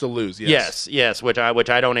would have to lose, yes. Yes, which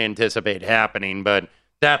I don't anticipate happening, but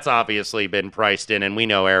that's obviously been priced in, and we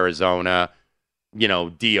know Arizona,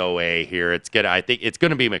 DOA here. I think it's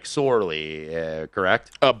going to be McSorley,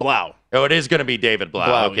 correct? Blau. Oh, it is going to be David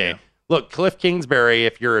Blau. Okay. Yeah. Look, Cliff Kingsbury,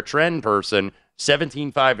 if you're a trend person,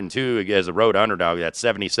 17-5-2 as a road underdog, that's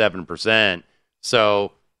 77%.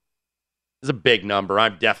 So it's a big number.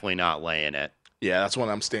 I'm definitely not laying it. Yeah, that's one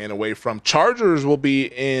I'm staying away from. Chargers will be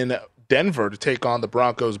in Denver to take on the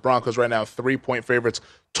Broncos. Broncos right now 3-point favorites,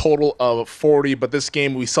 total of 40. But this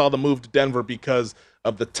game, we saw the move to Denver because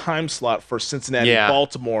of the time slot for Cincinnati and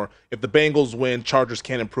Baltimore. If the Bengals win, Chargers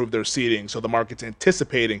can't improve their seeding. So the market's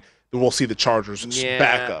anticipating that we'll see the Chargers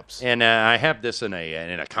backups. And I have this in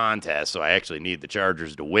a contest, so I actually need the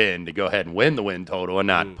Chargers to win to go ahead and win the win total and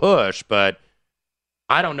not push. But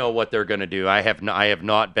I don't know what they're going to do. I have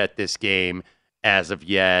not bet this game as of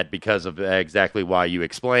yet because of exactly why you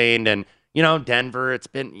explained. And, Denver, it's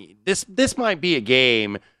been this might be a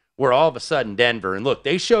game where all of a sudden Denver, and look,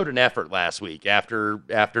 they showed an effort last week after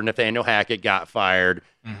Nathaniel Hackett got fired.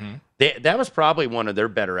 That was probably one of their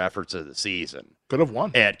better efforts of the season. Could have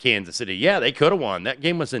won. At Kansas City. Yeah, they could have won. That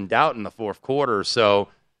game was in doubt in the fourth quarter. So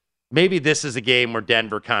maybe this is a game where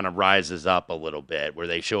Denver kind of rises up a little bit, where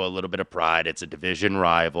they show a little bit of pride. It's a division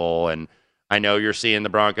rival, and I know you're seeing the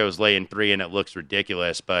Broncos laying 3, and it looks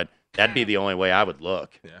ridiculous, but that'd be the only way I would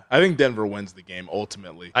look. Yeah, I think Denver wins the game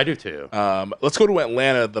ultimately. I do too. Let's go to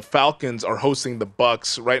Atlanta. The Falcons are hosting the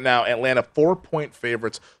Bucks right now. Atlanta 4-point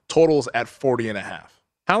favorites. Totals at 40.5.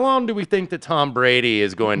 How long do we think that Tom Brady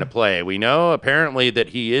is going to play? We know apparently that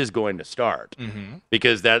he is going to start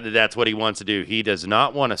because that's what he wants to do. He does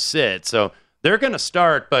not want to sit, so they're going to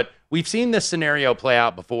start. But we've seen this scenario play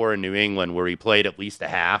out before in New England where he played at least a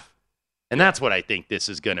half. And that's what I think this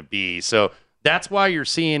is going to be. So that's why you're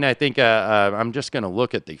seeing, I think, I'm just going to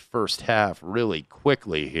look at the first half really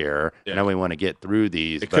quickly here. I know we want to get through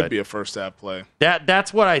these. It could be a first half play.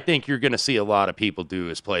 That's what I think you're going to see a lot of people do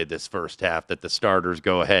is play this first half, that the starters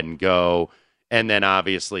go ahead and go, and then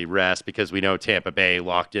obviously rest because we know Tampa Bay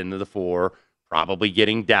locked into the 4, probably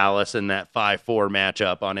getting Dallas in that 5-4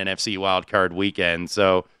 matchup on NFC Wildcard Weekend.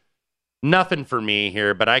 So nothing for me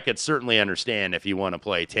here, but I could certainly understand if you want to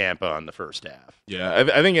play Tampa on the first half.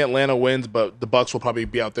 Yeah, I think Atlanta wins, but the Bucks will probably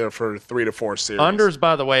be out there for 3 to 4 series. Unders,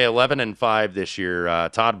 by the way, 11-5 this year.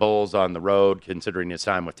 Todd Bowles on the road, considering his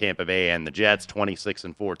time with Tampa Bay and the Jets,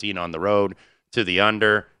 26-14 on the road to the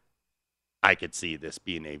under. I could see this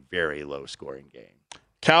being a very low-scoring game.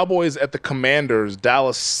 Cowboys at the Commanders.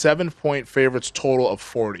 Dallas 7-point favorites, total of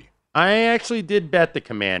 40. I actually did bet the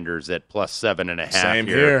Commanders at plus 7.5. Same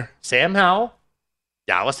here. Sam Howell.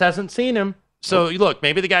 Dallas hasn't seen him. So, look,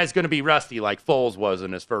 maybe the guy's going to be rusty like Foles was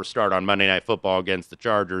in his first start on Monday Night Football against the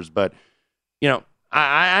Chargers. But,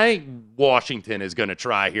 I think Washington is going to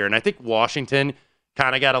try here. And I think Washington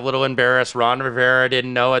kind of got a little embarrassed. Ron Rivera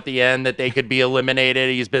didn't know at the end that they could be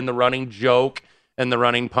eliminated. He's been the running joke and the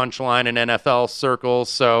running punchline in NFL circles.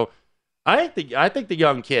 So I think the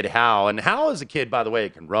young kid Howell, and Howell is a kid, by the way,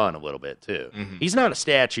 that can run a little bit too. He's not a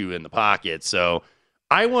statue in the pocket. So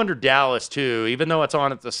I wonder Dallas too, even though it's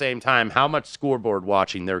on at the same time, how much scoreboard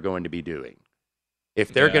watching they're going to be doing.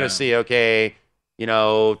 If they're going to see,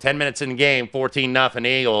 10 minutes in the game, 14-0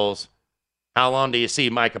 Eagles, how long do you see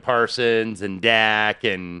Micah Parsons and Dak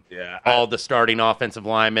and all the starting offensive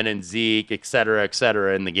linemen and Zeke, et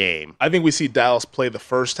cetera, in the game? I think we see Dallas play the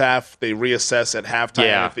first half. They reassess at halftime.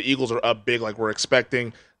 And if the Eagles are up big like we're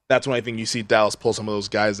expecting, that's when I think you see Dallas pull some of those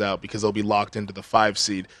guys out because they'll be locked into the 5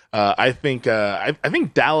 seed. I think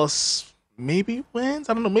Dallas maybe wins.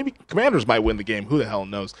 I don't know. Maybe Commanders might win the game. Who the hell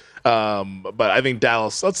knows? But I think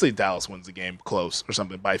Dallas, let's say Dallas wins the game close or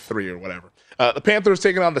something by 3 or whatever. The Panthers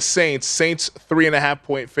taking on the Saints. Saints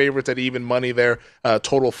 3.5-point favorites at even money there.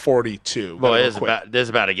 Total 42. Well, this is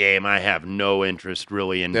about a game I have no interest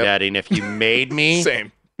really in betting. If you made me,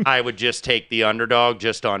 Same. I would just take the underdog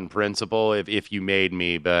just on principle if you made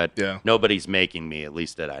me, but nobody's making me, at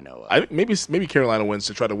least that I know of. Maybe Carolina wins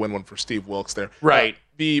to try to win one for Steve Wilkes there. Right.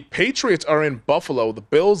 The Patriots are in Buffalo. The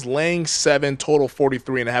Bills laying 7, total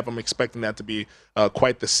 43.5. I'm expecting that to be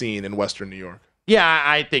quite the scene in Western New York. Yeah,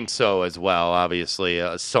 I think so as well. Obviously,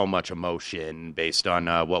 so much emotion based on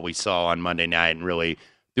what we saw on Monday night and really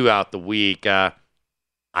throughout the week.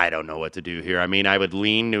 I don't know what to do here. I mean, I would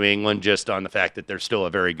lean New England just on the fact that they're still a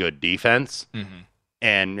very good defense,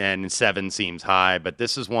 and 7 seems high. But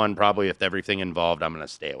this is one probably if everything involved, I'm going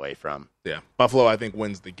to stay away from. Yeah, Buffalo, I think,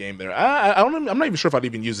 wins the game there. I'm not even sure if I'd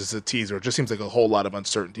even use this as a teaser. It just seems like a whole lot of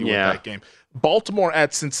uncertainty with that game. Baltimore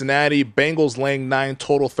at Cincinnati. Bengals laying 9,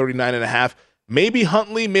 total 39.5. Maybe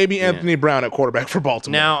Huntley, maybe Anthony Brown at quarterback for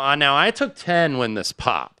Baltimore. Now I took 10 when this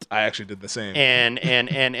popped. I actually did the same.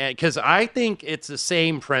 And because I think it's the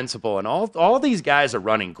same principle, and all these guys are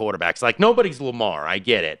running quarterbacks. Like, nobody's Lamar, I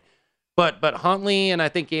get it. But Huntley and I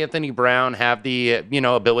think Anthony Brown have the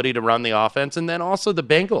ability to run the offense, and then also the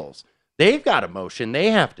Bengals. They've got emotion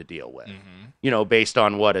they have to deal with, based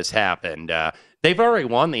on what has happened. They've already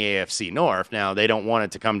won the AFC North. Now, they don't want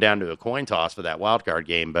it to come down to a coin toss for that wild card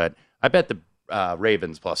game, but I bet the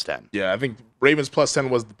Ravens plus 10. Yeah, I think Ravens plus 10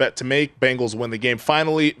 was the bet to make. Bengals win the game.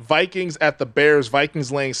 Finally, Vikings at the Bears. Vikings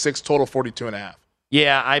laying 6, total 42.5.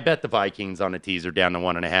 Yeah, I bet the Vikings on a teaser down to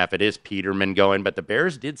 1.5. It is Peterman going, but the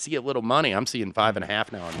Bears did see a little money. I'm seeing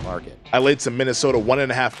 5.5 now on the market. I laid some Minnesota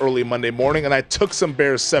 1.5 early Monday morning, and I took some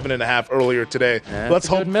Bears 7.5 earlier today. Let's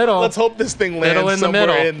hope this thing lands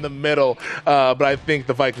somewhere in the middle. But I think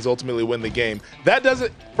the Vikings ultimately win the game. That does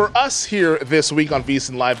it for us here this week on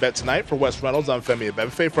VSiN Live Bet Tonight. For Wes Reynolds, I'm Femi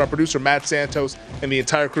Abebefe. For our producer Matt Santos and the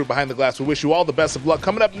entire crew behind the glass, we wish you all the best of luck.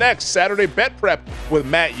 Coming up next, Saturday Bet Prep with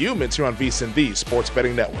Matt Youmans here on VSiN, the Sports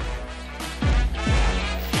Betting Network.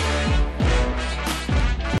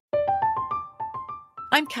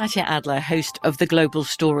 I'm Katya Adler, host of The Global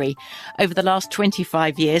Story. Over the last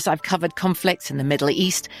 25 years, I've covered conflicts in the Middle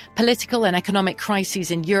East, political and economic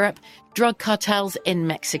crises in Europe, drug cartels in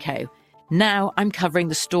Mexico. Now I'm covering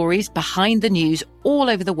the stories behind the news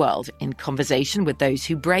all over the world in conversation with those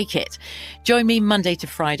who break it. Join me Monday to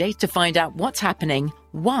Friday to find out what's happening,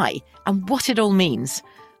 why, and what it all means.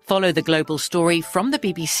 Follow The Global Story from the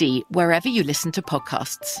BBC wherever you listen to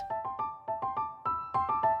podcasts.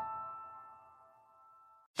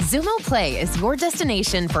 Xumo Play is your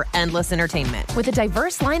destination for endless entertainment. With a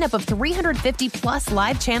diverse lineup of 350 plus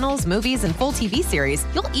live channels, movies, and full TV series,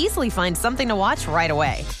 you'll easily find something to watch right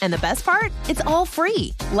away. And the best part? It's all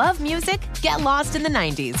free. Love music? Get lost in the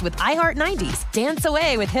 90s with iHeart 90s, dance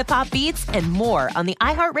away with hip-hop beats, and more on the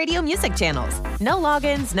iHeartRadio music channels. No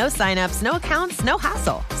logins, no signups, no accounts, no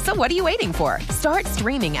hassle. So what are you waiting for? Start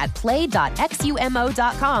streaming at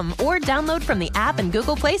play.xumo.com or download from the app and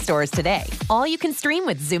Google Play stores today. All you can stream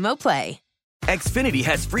with Xumo Play. Xfinity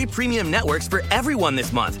has free premium networks for everyone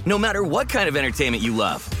this month, no matter what kind of entertainment you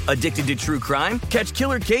love. Addicted to true crime? Catch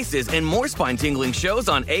killer cases and more spine-tingling shows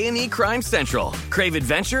on A&E Crime Central. Crave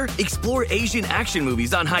adventure? Explore Asian action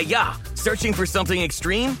movies on Hi-Ya. Searching for something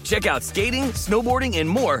extreme? Check out skating, snowboarding, and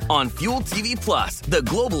more on Fuel TV Plus, the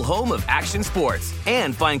global home of action sports.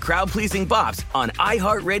 And find crowd-pleasing bops on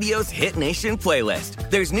iHeartRadio's Hit Nation playlist.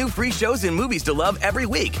 There's new free shows and movies to love every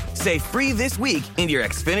week. Say free this week in your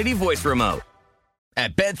Xfinity voice remote.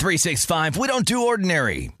 At Bet365, we don't do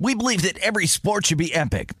ordinary. We believe that every sport should be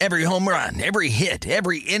epic. Every home run, every hit,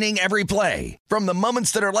 every inning, every play. From the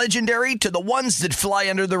moments that are legendary to the ones that fly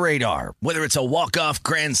under the radar. Whether it's a walk-off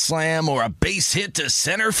grand slam or a base hit to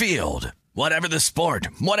center field. Whatever the sport,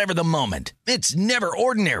 whatever the moment, it's never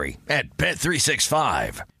ordinary at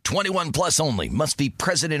Bet365. 21 plus only. Must be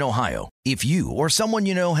present in Ohio. If you or someone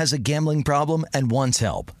you know has a gambling problem and wants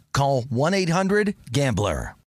help, call 1-800-GAMBLER.